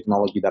hashing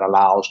technology that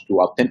allows to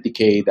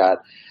authenticate that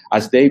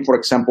as they, for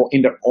example,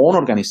 in their own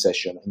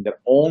organization,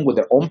 with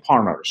their own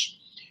partners,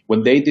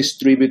 when they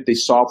distribute the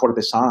software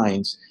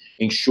designs,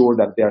 ensure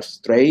that there's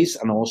trace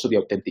and also the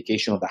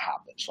authentication of that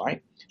happens,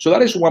 right? So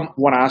that is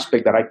one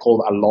aspect that I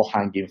call a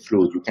low-hanging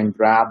fruit. You can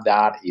grab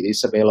that. It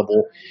is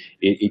available.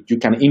 You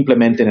can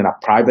implement it in a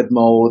private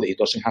mode. It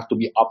doesn't have to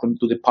be open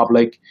to the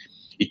public.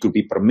 It could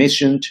be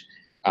permissioned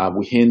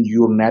within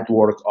your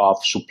network of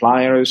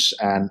suppliers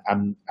and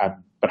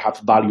perhaps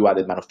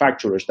value-added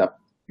manufacturers that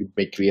you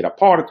may create a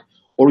part,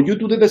 or you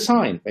do the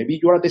design. Maybe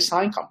you're a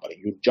design company.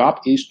 Your job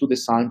is to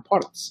design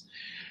parts.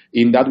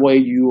 In that way,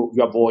 you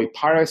avoid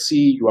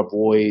piracy. You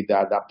avoid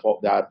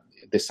that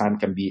design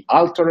can be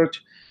altered,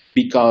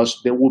 because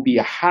there will be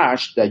a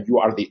hash that you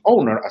are the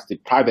owner as the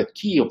private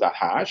key of that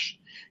hash.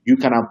 You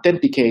can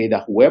authenticate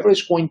that whoever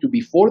is going to,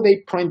 before they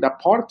print that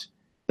part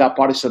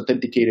is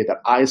authenticated that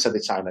I, as a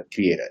designer,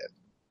 created it.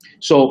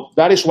 So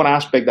that is one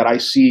aspect that I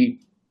see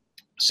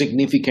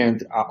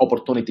significant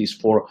opportunities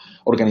for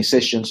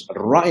organizations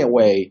right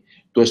away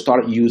to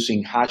start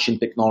using hashing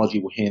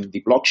technology within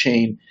the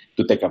blockchain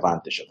to take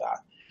advantage of that.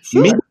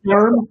 Sure.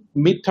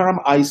 Midterm,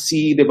 I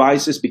see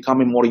devices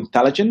becoming more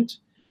intelligent.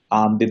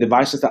 The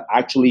devices that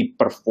actually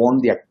perform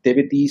the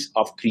activities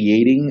of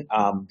creating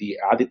the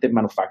additive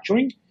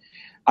manufacturing.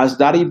 As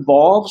that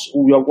evolves,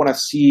 we are going to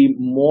see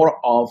more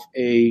of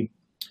a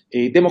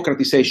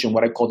democratization,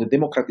 what I call the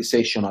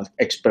democratization of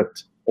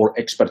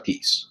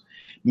expertise,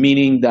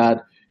 meaning that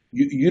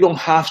you don't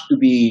have to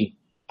be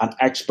an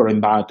expert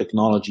in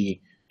biotechnology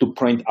to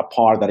print a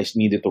part that is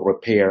needed to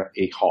repair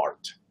a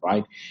heart,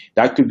 right?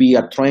 That could be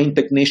a trained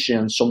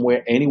technician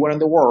somewhere, anywhere in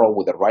the world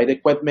with the right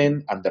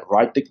equipment and the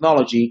right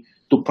technology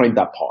to print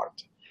that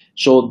part.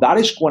 So that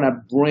is going to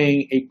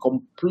bring a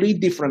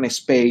complete different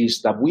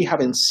space that we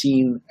haven't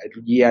seen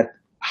yet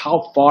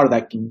how far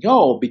that can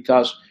go,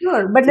 because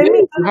Sure, but let me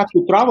you have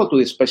to travel to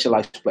a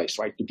specialized place,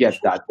 right, to get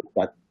that.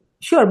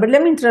 Sure, but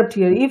let me interrupt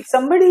here. If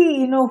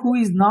somebody, who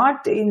is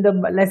not in the,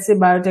 let's say,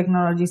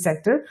 biotechnology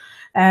sector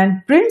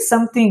and prints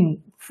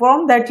something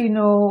from that,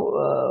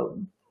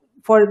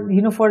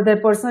 for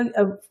their personal,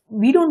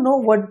 we don't know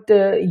what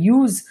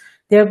use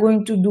they are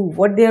going to do,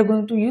 what they are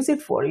going to use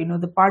it for,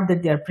 the part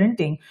that they are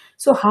printing.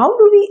 So how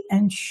do we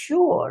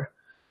ensure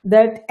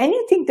that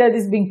anything that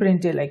is being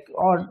printed, like,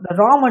 or the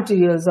raw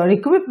materials or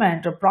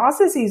equipment or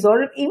processes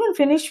or even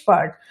finished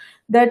part,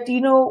 that,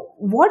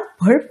 what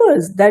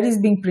purpose that is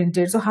being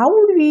printed? So how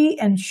would we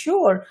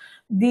ensure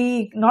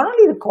not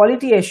only the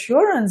quality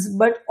assurance,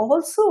 but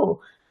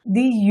also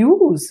the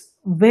use,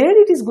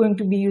 where it is going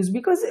to be used?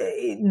 Because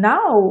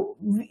now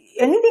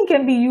anything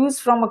can be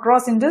used from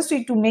across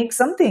industry to make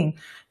something.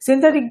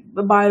 Synthetic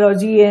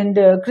biology and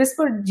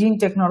CRISPR gene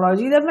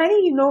technology, there are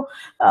many,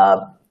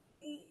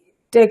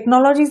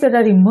 technologies that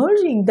are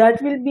emerging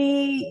that will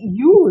be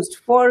used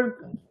for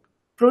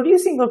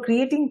producing or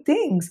creating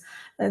things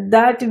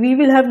that we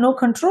will have no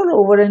control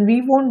over, and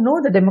we won't know.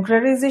 The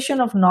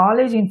democratization of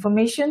knowledge,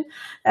 information,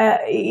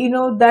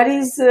 that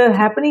is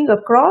happening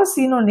across,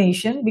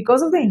 nation,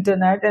 because of the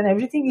internet, and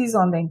everything is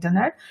on the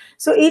internet.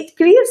 So it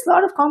creates a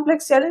lot of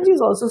complex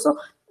challenges also. So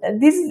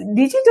this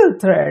digital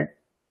thread,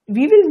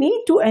 we will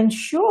need to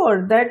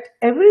ensure that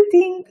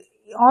everything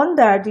on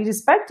that,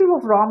 irrespective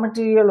of raw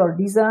material or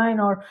design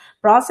or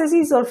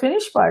processes or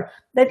finished part,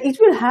 that it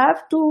will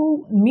have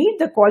to meet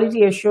the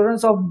quality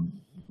assurance of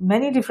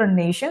many different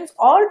nations,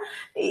 or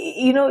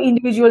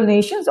individual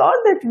nations, or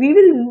that we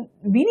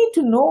need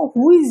to know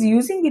who is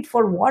using it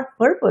for what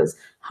purpose.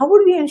 How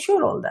would we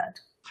ensure all that?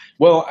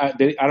 Well,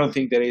 I don't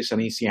think there is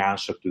an easy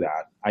answer to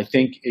that. I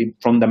think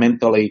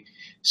fundamentally,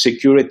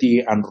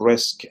 security and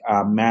risk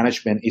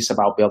management is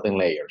about building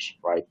layers,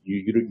 right?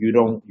 You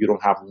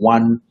don't have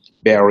one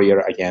barrier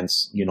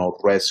against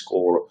risk,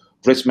 or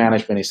risk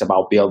management is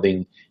about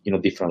building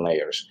different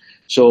layers.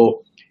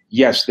 So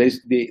yes,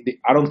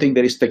 I don't think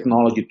there is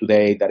technology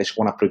today that is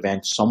going to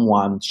prevent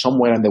someone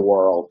somewhere in the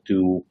world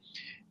to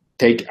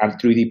take a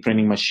 3D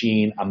printing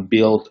machine and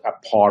build a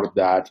part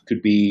that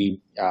could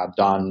be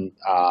done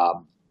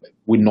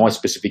with no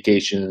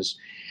specifications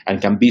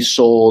and can be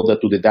sold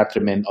to the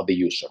detriment of the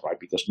user, right?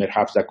 Because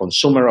perhaps the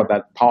consumer of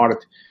that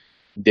part,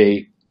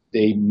 they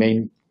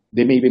may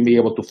even be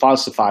able to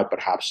falsify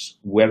perhaps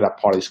where that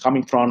part is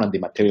coming from and the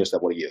materials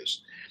that were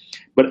used.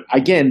 But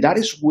again, that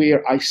is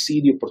where I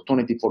see the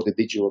opportunity for the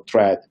digital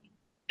thread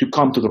to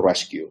come to the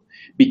rescue.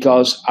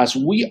 Because as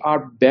we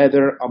are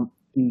better,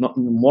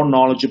 more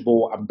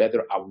knowledgeable and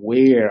better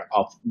aware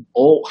of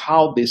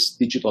how this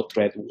digital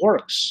thread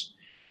works,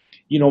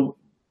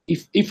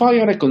 if I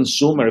am a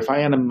consumer, if I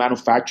am a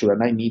manufacturer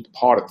and I need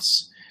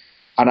parts,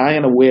 and I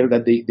am aware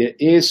that there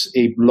is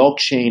a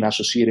blockchain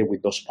associated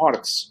with those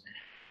parts,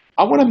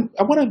 I want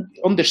to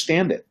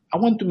understand it. I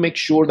want to make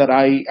sure that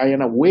I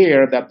am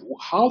aware that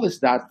how does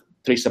that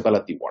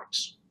traceability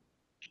works,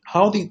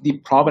 how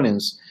the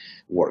provenance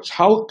works,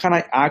 how can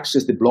I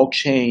access the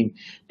blockchain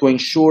to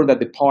ensure that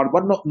the part,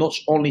 not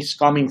only is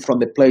coming from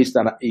the place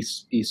that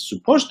is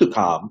supposed to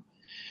come,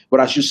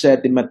 but as you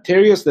said, the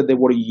materials that they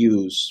were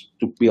used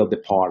to build the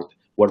part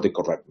were the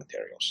correct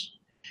materials.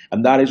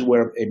 And that is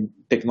where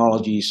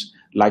technologies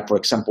like, for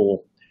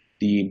example,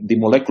 the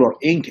molecular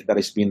ink that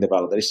is being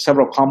developed. There is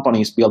several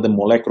companies building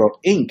molecular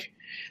ink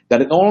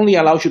that it only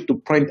allows you to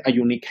print a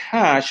unique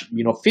hash,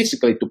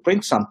 physically to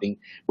print something,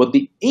 but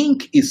the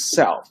ink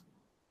itself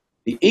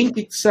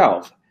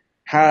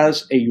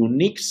has a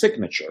unique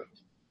signature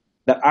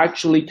that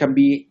actually can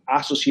be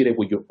associated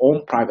with your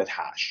own private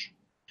hash.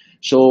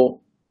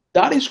 So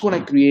that is going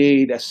to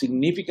create a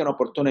significant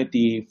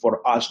opportunity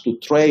for us to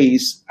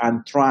trace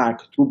and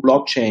track through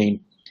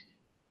blockchain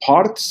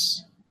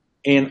parts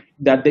and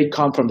that they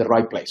come from the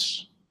right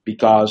place.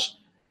 Because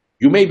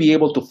you may be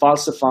able to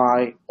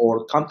falsify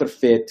or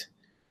counterfeit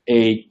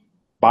a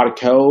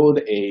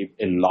barcode, a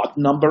lot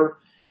number,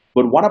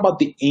 but what about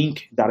the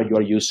ink that you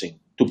are using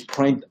to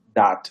print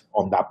that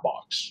on that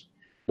box?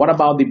 What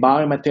about the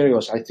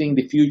biomaterials? I think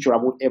the future I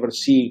would ever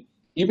see,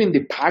 even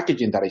the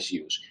packaging that is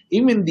used,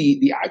 even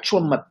the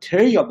actual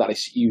material that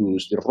is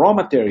used, the raw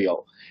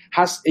material,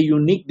 has a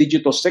unique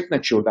digital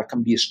signature that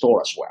can be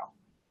stored as well.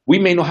 We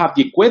may not have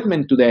the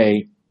equipment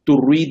today to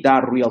read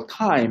that real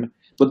time,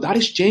 but that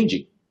is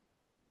changing.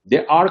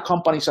 There are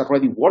companies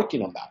already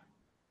working on that.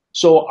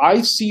 So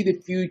I see the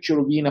future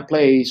being a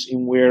place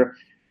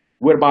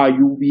whereby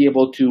you'll be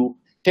able to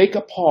take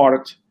a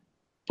part,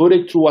 put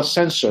it through a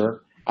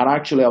sensor, and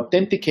actually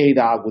authenticate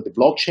that with the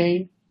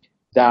blockchain,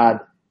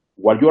 that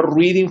what you're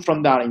reading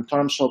from that in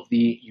terms of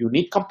the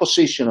unique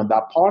composition of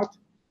that part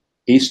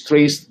is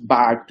traced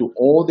back to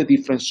all the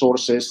different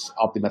sources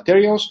of the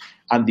materials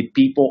and the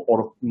people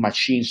or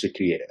machines that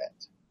created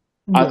it.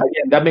 Yeah.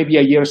 Again, that may be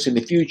a years in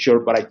the future,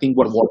 but I think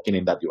we're working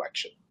in that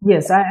direction.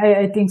 Yes,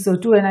 I think so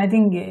too. And I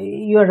think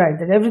you're right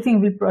that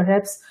everything will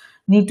perhaps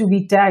need to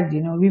be tagged.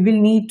 We will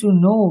need to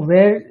know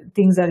where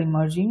things are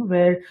emerging,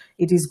 where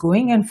it is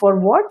going, and for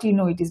what,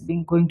 it is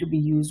going to be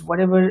used,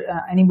 whatever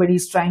anybody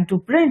is trying to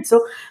print. So,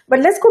 but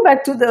let's go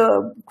back to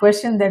the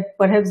question that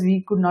perhaps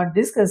we could not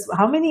discuss.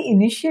 How many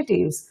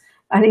initiatives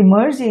are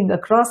emerging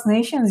across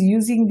nations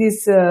using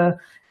this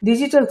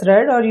digital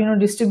thread or,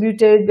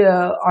 distributed,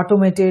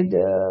 automated,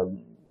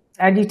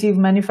 additive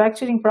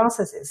manufacturing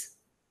processes?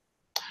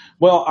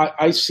 Well,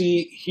 I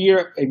see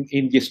here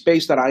in the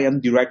space that I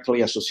am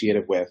directly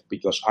associated with,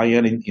 because I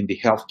am in the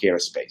healthcare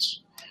space,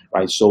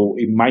 right? So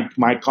in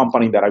my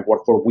company that I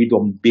work for, we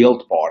don't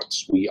build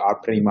parts. We are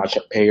pretty much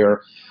a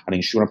payer, an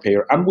insurance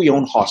payer, and we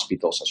own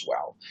hospitals as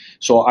well.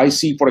 So I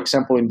see, for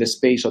example, in the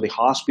space of the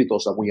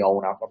hospitals that we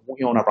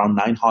own around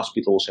 9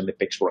 hospitals in the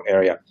Pittsburgh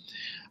area.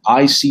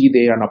 I see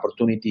there an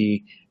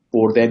opportunity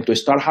for them to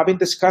start having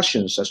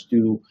discussions as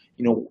to,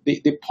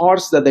 the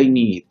parts that they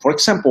need. For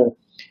example,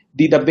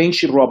 the Da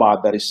Vinci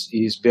robot that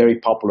is very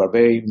popular,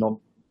 very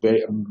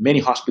many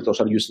hospitals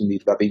are using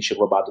the Da Vinci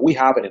robot. We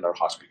have it in our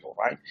hospital,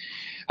 right?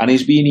 And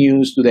it's being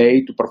used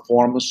today to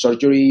perform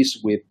surgeries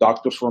with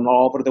doctors from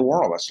all over the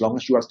world. As long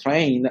as you are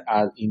trained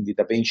in the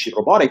Da Vinci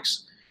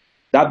robotics,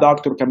 that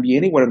doctor can be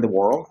anywhere in the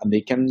world and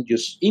they can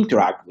just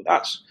interact with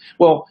us.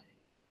 Well,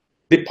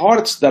 the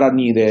parts that are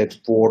needed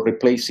for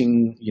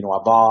replacing,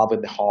 a valve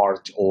in the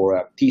heart or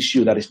a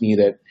tissue that is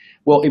needed,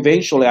 well,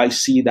 eventually I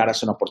see that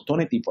as an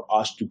opportunity for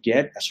us to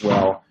get as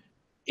well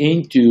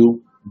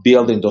into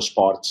building those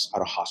parts at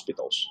our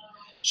hospitals.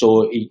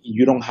 So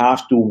you don't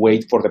have to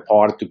wait for the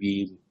part to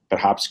be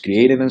perhaps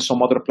created in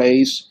some other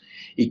place.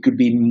 It could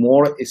be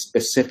more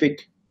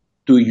specific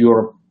to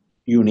your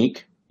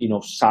unique,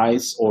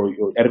 size or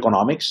your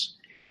ergonomics.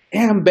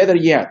 And better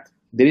yet,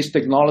 there is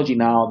technology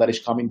now that is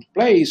coming to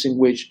place in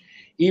which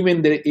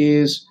even there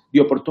is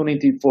the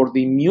opportunity for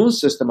the immune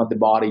system of the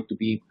body to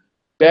be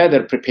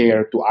better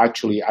prepared to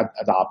actually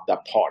adopt that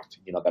part,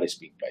 that is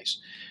being placed.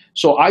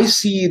 So I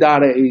see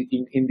that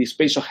in the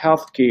space of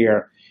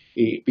healthcare,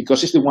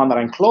 because it's the one that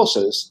I'm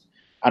closest,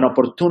 an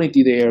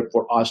opportunity there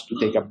for us to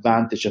take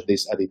advantage of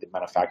this additive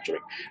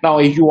manufacturing. Now,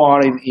 if you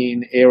are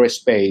in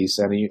aerospace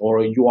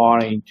or you are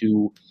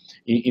into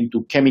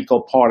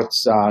chemical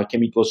parts,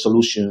 chemical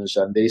solutions,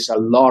 and there's a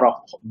lot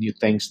of new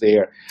things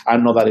there.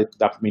 I'm not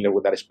that familiar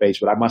with that space,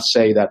 but I must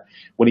say that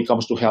when it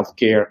comes to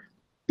healthcare,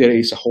 there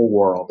is a whole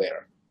world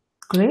there.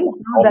 Great.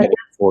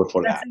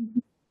 For that.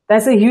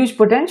 That's a huge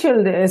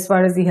potential as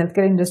far as the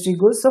healthcare industry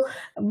goes. So,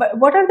 but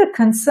what are the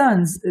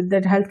concerns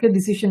that healthcare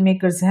decision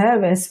makers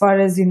have as far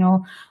as,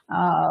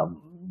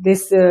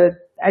 this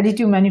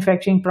additive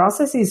manufacturing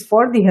processes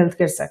for the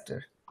healthcare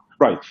sector?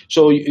 Right.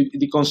 So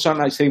the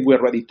concern, I say we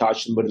already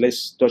touched, but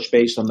let's touch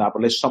base on that,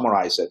 but let's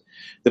summarize it.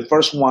 The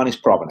first one is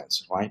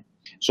provenance, right?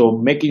 So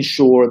making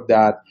sure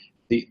that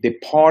the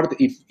part,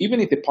 even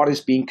if the part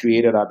is being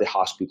created at the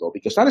hospital,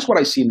 because that is what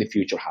I see in the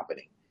future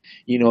happening.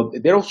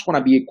 There's going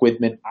to be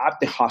equipment at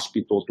the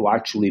hospital to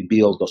actually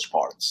build those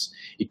parts.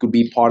 It could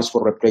be parts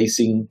for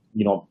replacing,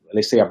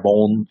 let's say a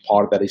bone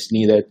part that is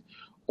needed,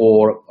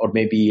 or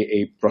maybe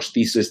a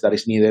prosthesis that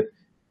is needed.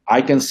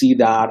 I can see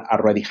that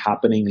already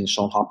happening in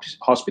some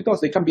hospitals.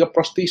 They can be a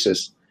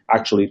prosthesis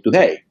actually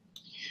today.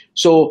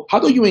 So how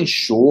do you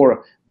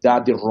ensure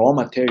that the raw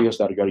materials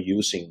that you're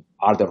using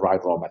are the right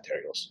raw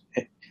materials?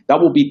 That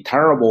would be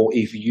terrible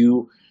if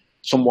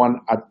someone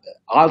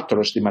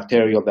alters the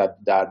material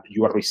that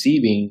you are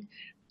receiving,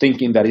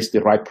 thinking that it's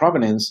the right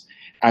provenance,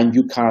 and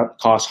you can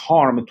cause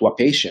harm to a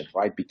patient,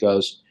 right?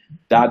 Because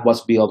that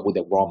was built with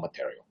the raw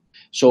material.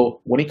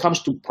 So when it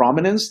comes to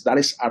provenance, that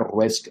is a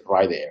risk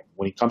right there.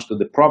 When it comes to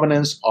the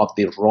provenance of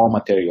the raw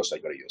materials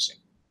that you're using.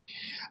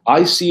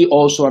 I see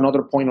also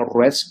another point of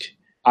risk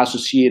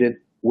associated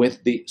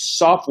with the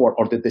software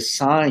or the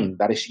design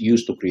that is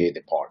used to create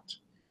the part.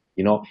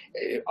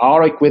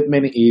 Our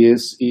equipment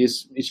is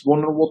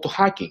vulnerable to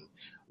hacking.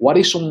 What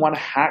if someone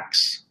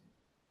hacks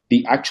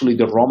the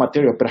raw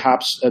material,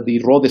 perhaps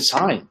the raw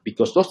design,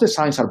 because those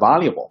designs are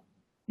valuable.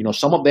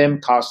 Some of them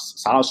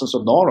cost thousands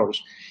of dollars,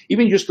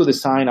 even just to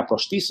design a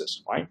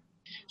prosthesis, right?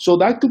 So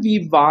that could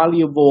be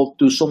valuable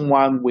to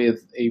someone with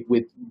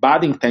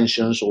bad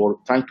intentions or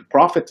trying to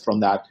profit from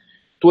that,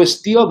 to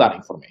steal that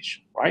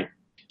information, right?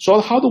 So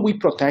how do we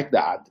protect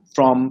that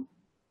from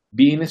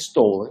being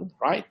stolen,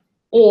 right?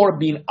 Or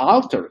being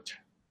altered?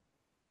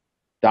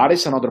 That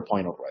is another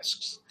point of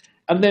risks.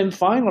 And then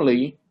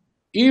finally,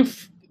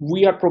 if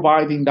we are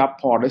providing that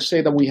part, let's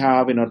say that we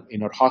have in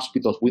our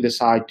hospitals, we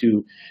decide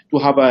to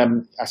have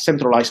a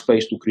centralized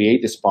place to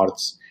create these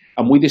parts,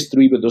 and we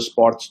distribute those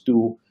parts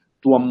to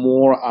a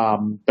more,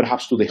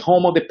 perhaps to the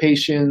home of the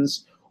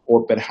patients,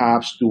 or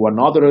perhaps to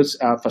another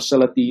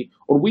facility,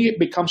 or we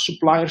become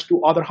suppliers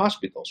to other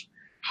hospitals.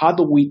 How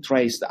do we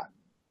trace that?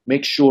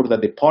 Make sure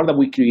that the part that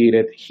we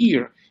created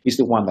here is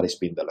the one that is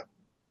being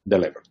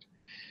delivered.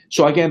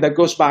 So again, that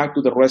goes back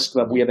to the risk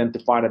that we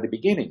identified at the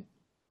beginning.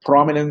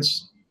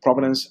 Provenance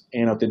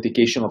and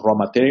authentication of raw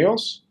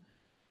materials,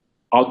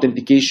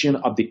 authentication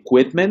of the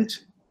equipment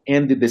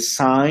and the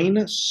design,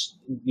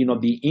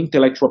 the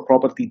intellectual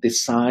property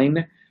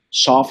design,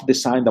 soft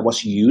design that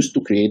was used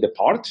to create the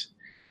part.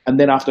 And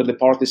then after the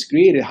part is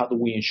created, how do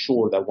we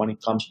ensure that when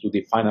it comes to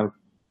the final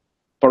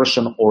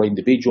person or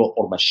individual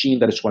or machine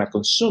that is going to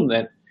consume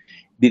it,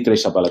 the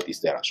traceability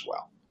is there as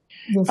well.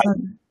 Yes,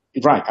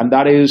 right, and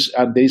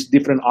there's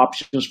different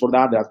options for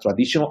that. There are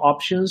traditional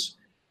options,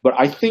 but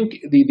I think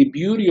the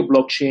beauty of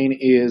blockchain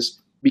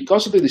is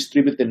because of the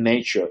distributed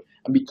nature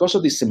and because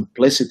of the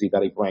simplicity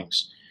that it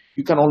brings.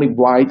 You can only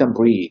write and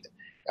read.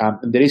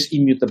 And there is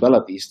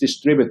immutability. It's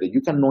distributed.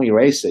 You can no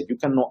erase it. You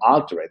can no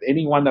alter it.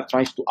 Anyone that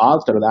tries to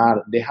alter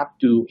that,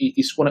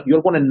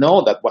 you're going to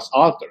know that was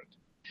altered.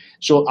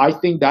 So I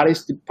think that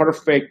is the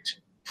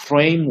perfect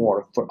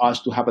framework for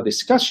us to have a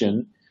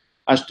discussion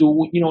as to,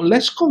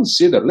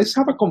 let's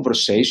have a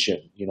conversation,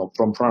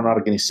 from an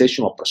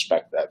organizational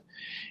perspective.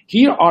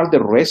 Here are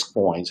the risk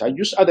points. I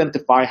just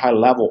identify high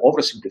level,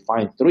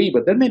 oversimplifying 3,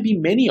 but there may be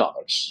many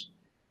others.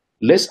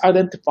 Let's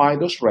identify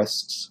those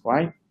risks,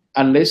 right?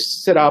 And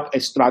let's set up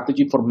a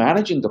strategy for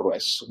managing the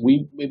risks.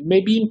 It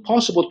may be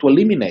impossible to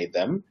eliminate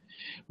them,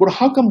 but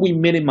how can we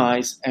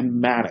minimize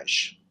and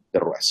manage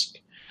the risk?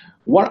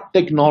 What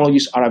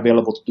technologies are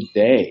available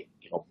today?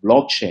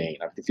 Blockchain,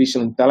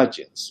 artificial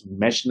intelligence,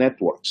 mesh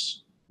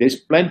networks. There's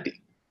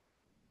plenty.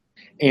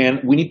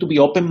 And we need to be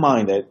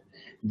open-minded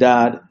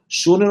that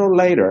sooner or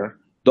later,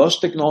 those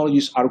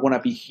technologies are going to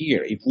be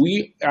here. If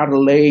we are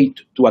late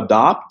to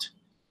adopt,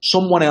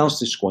 someone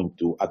else is going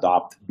to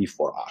adopt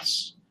before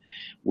us.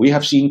 We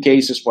have seen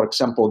cases, for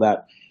example,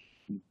 that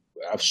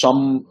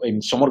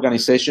in some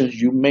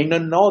organizations, you may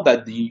not know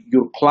that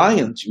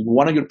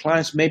one of your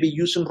clients may be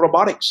using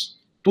robotics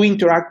to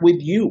interact with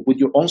you, with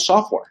your own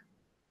software.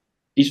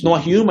 It's not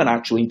a human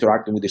actually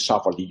interacting with the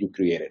software that you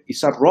created.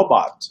 It's a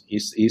robot.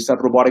 It's a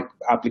robotic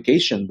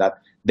application that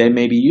they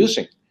may be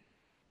using.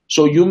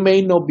 So you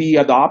may not be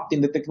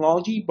adopting the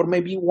technology, but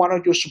maybe one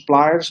of your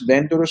suppliers,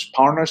 vendors,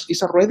 partners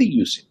is already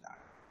using that.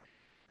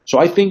 So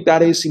I think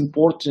that is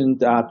important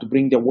to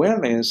bring the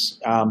awareness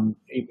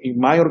in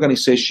my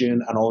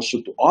organization and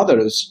also to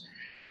others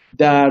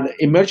that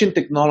emerging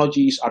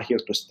technologies are here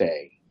to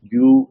stay.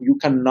 You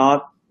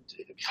cannot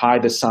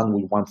hide the sun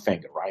with one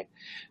finger, right?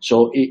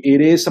 So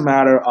it is a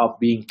matter of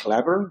being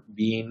clever,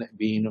 being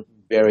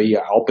very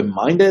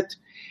open-minded,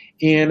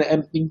 and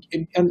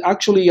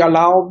actually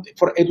allow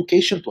for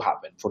education to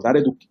happen, for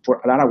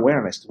that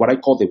awareness, what I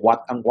call the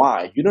what and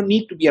why. You don't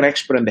need to be an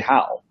expert in the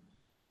how,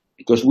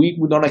 because we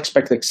don't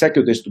expect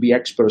executives to be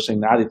experts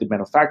in additive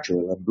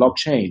manufacturing and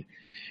blockchain.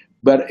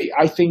 But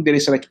I think there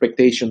is an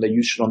expectation that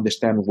you should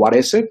understand what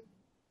is it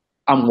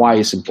and why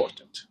it's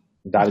important.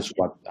 That is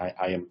what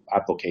I am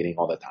advocating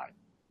all the time.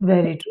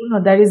 Very true.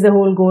 No, that is the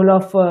whole goal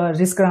of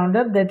Risk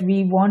Roundup, that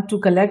we want to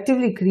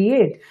collectively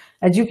create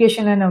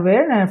education and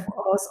awareness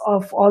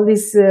of all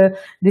these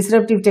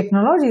disruptive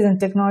technologies and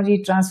technology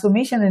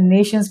transformation and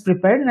nations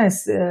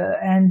preparedness,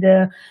 and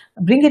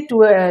bring it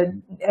to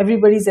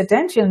everybody's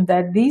attention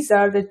that these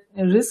are the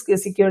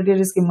security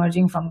risk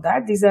emerging from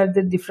that. These are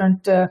the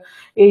different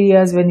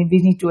areas when we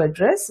need to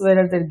address, where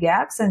are the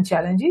gaps and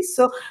challenges.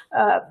 So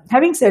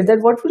having said that,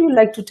 what would you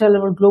like to tell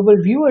our global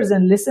viewers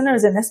and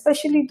listeners, and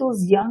especially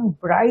those young,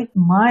 bright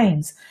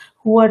minds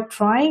who are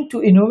trying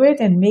to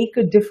innovate and make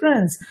a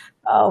difference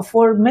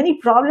for many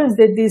problems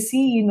that they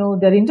see,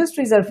 their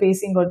industries are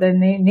facing or their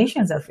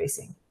nations are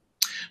facing?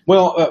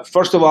 Well,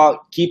 first of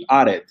all, keep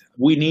at it.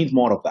 We need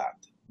more of that.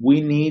 We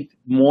need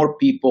more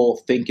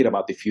people thinking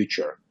about the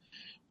future.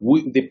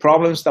 The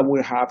problems that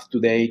we have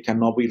today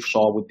cannot be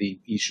solved with the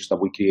issues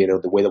that we created, or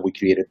the way that we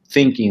created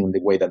thinking in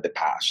the way that the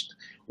past.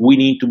 We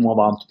need to move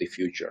on to the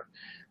future.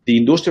 The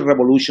industrial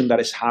revolution that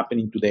is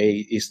happening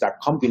today is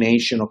that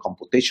combination of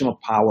computational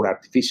power,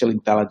 artificial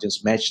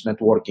intelligence, mesh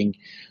networking.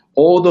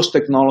 All those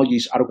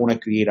technologies are going to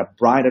create a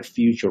brighter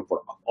future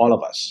for all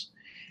of us.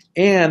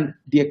 And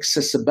the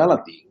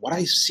accessibility. What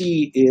I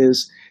see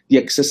is the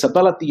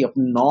accessibility of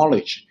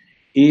knowledge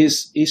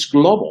is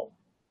global.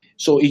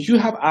 So if you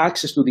have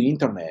access to the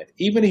internet,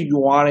 even if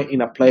you are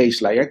in a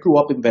place like I grew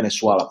up in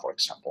Venezuela, for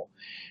example,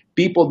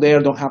 people there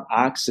don't have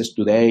access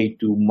today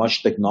to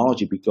much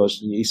technology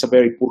because it's a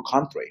very poor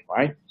country,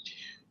 right?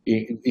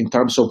 In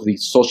terms of the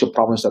social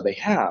problems that they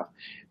have.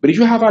 But if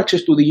you have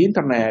access to the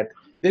internet,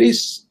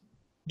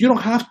 you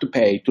don't have to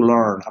pay to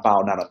learn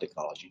about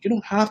nanotechnology. You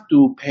don't have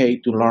to pay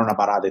to learn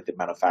about additive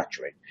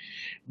manufacturing.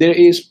 There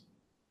is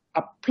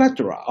a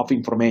plethora of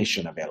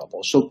information available.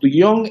 So to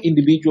young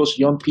individuals,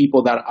 young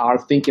people that are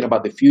thinking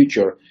about the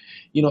future,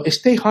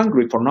 stay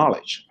hungry for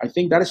knowledge. I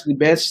think that is the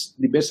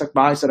best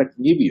advice that I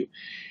can give you.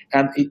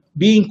 And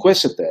be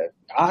inquisitive.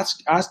 Ask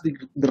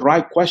the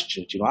right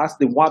questions. Ask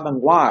the what and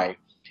why.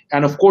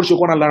 And of course, you're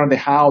going to learn the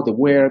how, the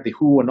where, the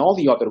who, and all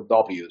the other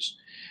W's.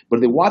 But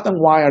the what and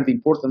why are the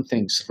important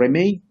things.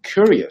 Remain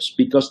curious,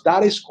 because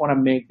that is going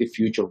to make the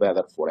future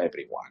better for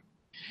everyone.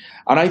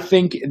 And I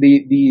think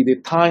the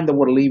time that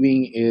we're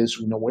living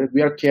is,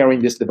 we are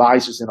carrying these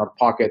devices in our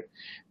pocket.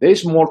 There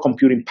is more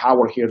computing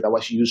power here that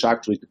was used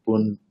actually to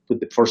put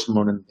the first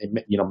man in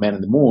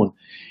the moon.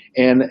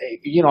 And,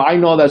 I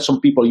know that some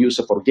people use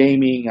it for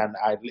gaming, and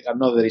I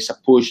know there is a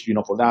push,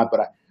 for that,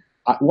 but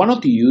I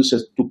wanted to use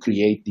it to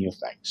create new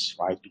things,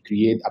 right? To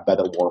create a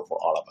better world for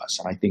all of us.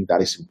 And I think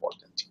that is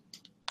important.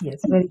 Yes,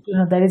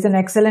 that is an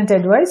excellent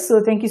advice.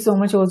 So thank you so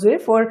much,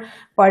 Josue, for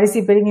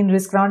participating in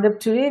Risk Roundup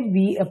today.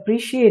 We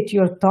appreciate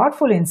your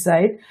thoughtful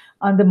insight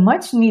on the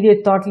much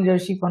needed thought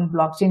leadership on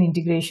blockchain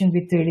integration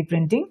with 3D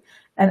printing.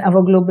 And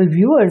our global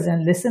viewers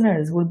and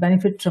listeners will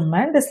benefit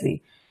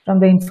tremendously from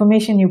the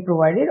information you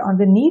provided on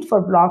the need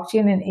for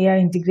blockchain and AI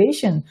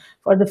integration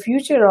for the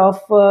future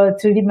of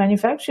 3D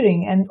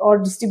manufacturing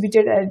or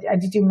distributed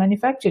additive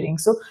manufacturing.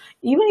 So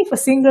even if a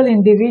single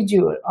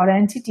individual or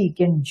entity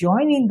can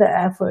join in the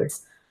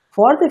efforts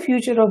for the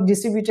future of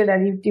distributed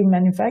additive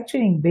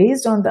manufacturing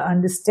based on the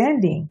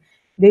understanding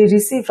they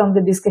receive from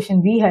the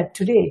discussion we had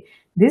today,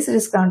 this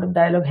Risk Roundup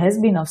dialogue has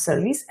been of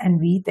service, and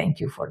we thank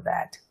you for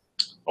that.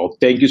 Oh,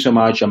 thank you so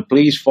much. And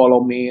please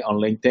follow me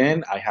on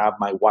LinkedIn. I have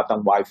my What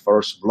and Why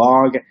First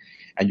blog,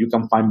 and you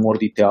can find more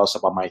details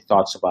about my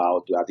thoughts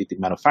about additive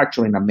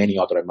manufacturing and many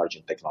other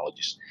emerging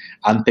technologies.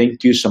 And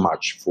thank you so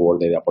much for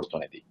the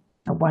opportunity.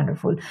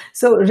 Wonderful.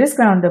 So Risk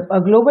Roundup,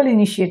 a global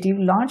initiative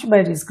launched by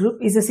Risk Group,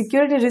 is a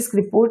security risk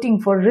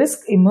reporting for risk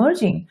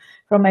emerging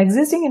from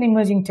existing and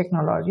emerging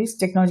technologies,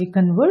 technology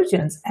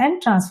convergence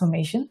and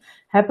transformation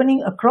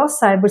happening across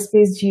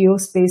cyberspace,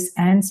 geospace,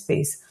 and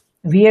space.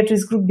 We at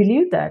Risk Group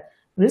believe that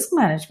risk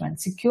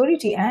management,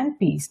 security, and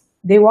peace,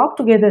 they walk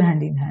together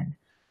hand in hand.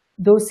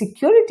 Though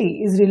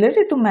security is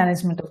related to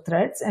management of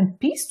threats and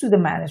peace to the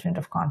management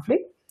of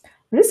conflict,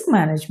 risk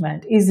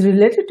management is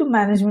related to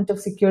management of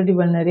security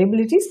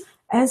vulnerabilities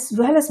as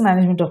well as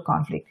management of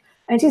conflict.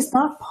 And it is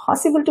not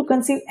possible to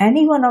conceive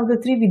any one of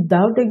the three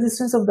without the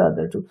existence of the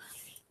other two.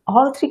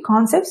 All three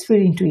concepts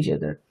feed into each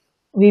other.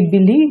 We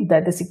believe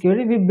that the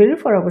security we build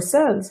for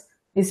ourselves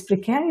is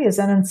precarious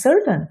and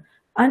uncertain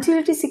until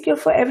it is secure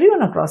for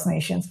everyone across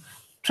nations.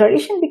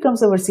 Tradition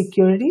becomes our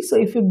security. So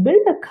if we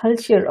build a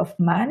culture of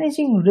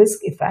managing risk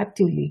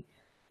effectively,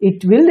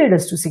 it will lead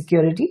us to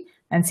security,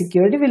 and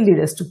security will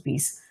lead us to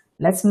peace.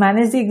 Let's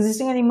manage the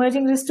existing and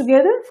emerging risks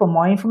together. For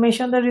more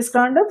information on the Risk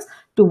Roundups,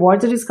 to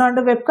watch the Risk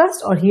Roundup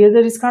webcast or hear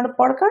the Risk Roundup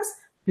podcast,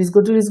 please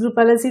go to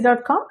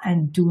riskgroupllc.com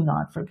and do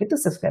not forget to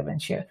subscribe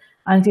and share.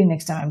 Until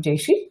next time, I'm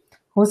Jayshree,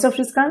 host of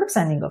Risk Roundup,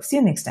 signing off. See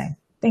you next time.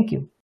 Thank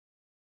you.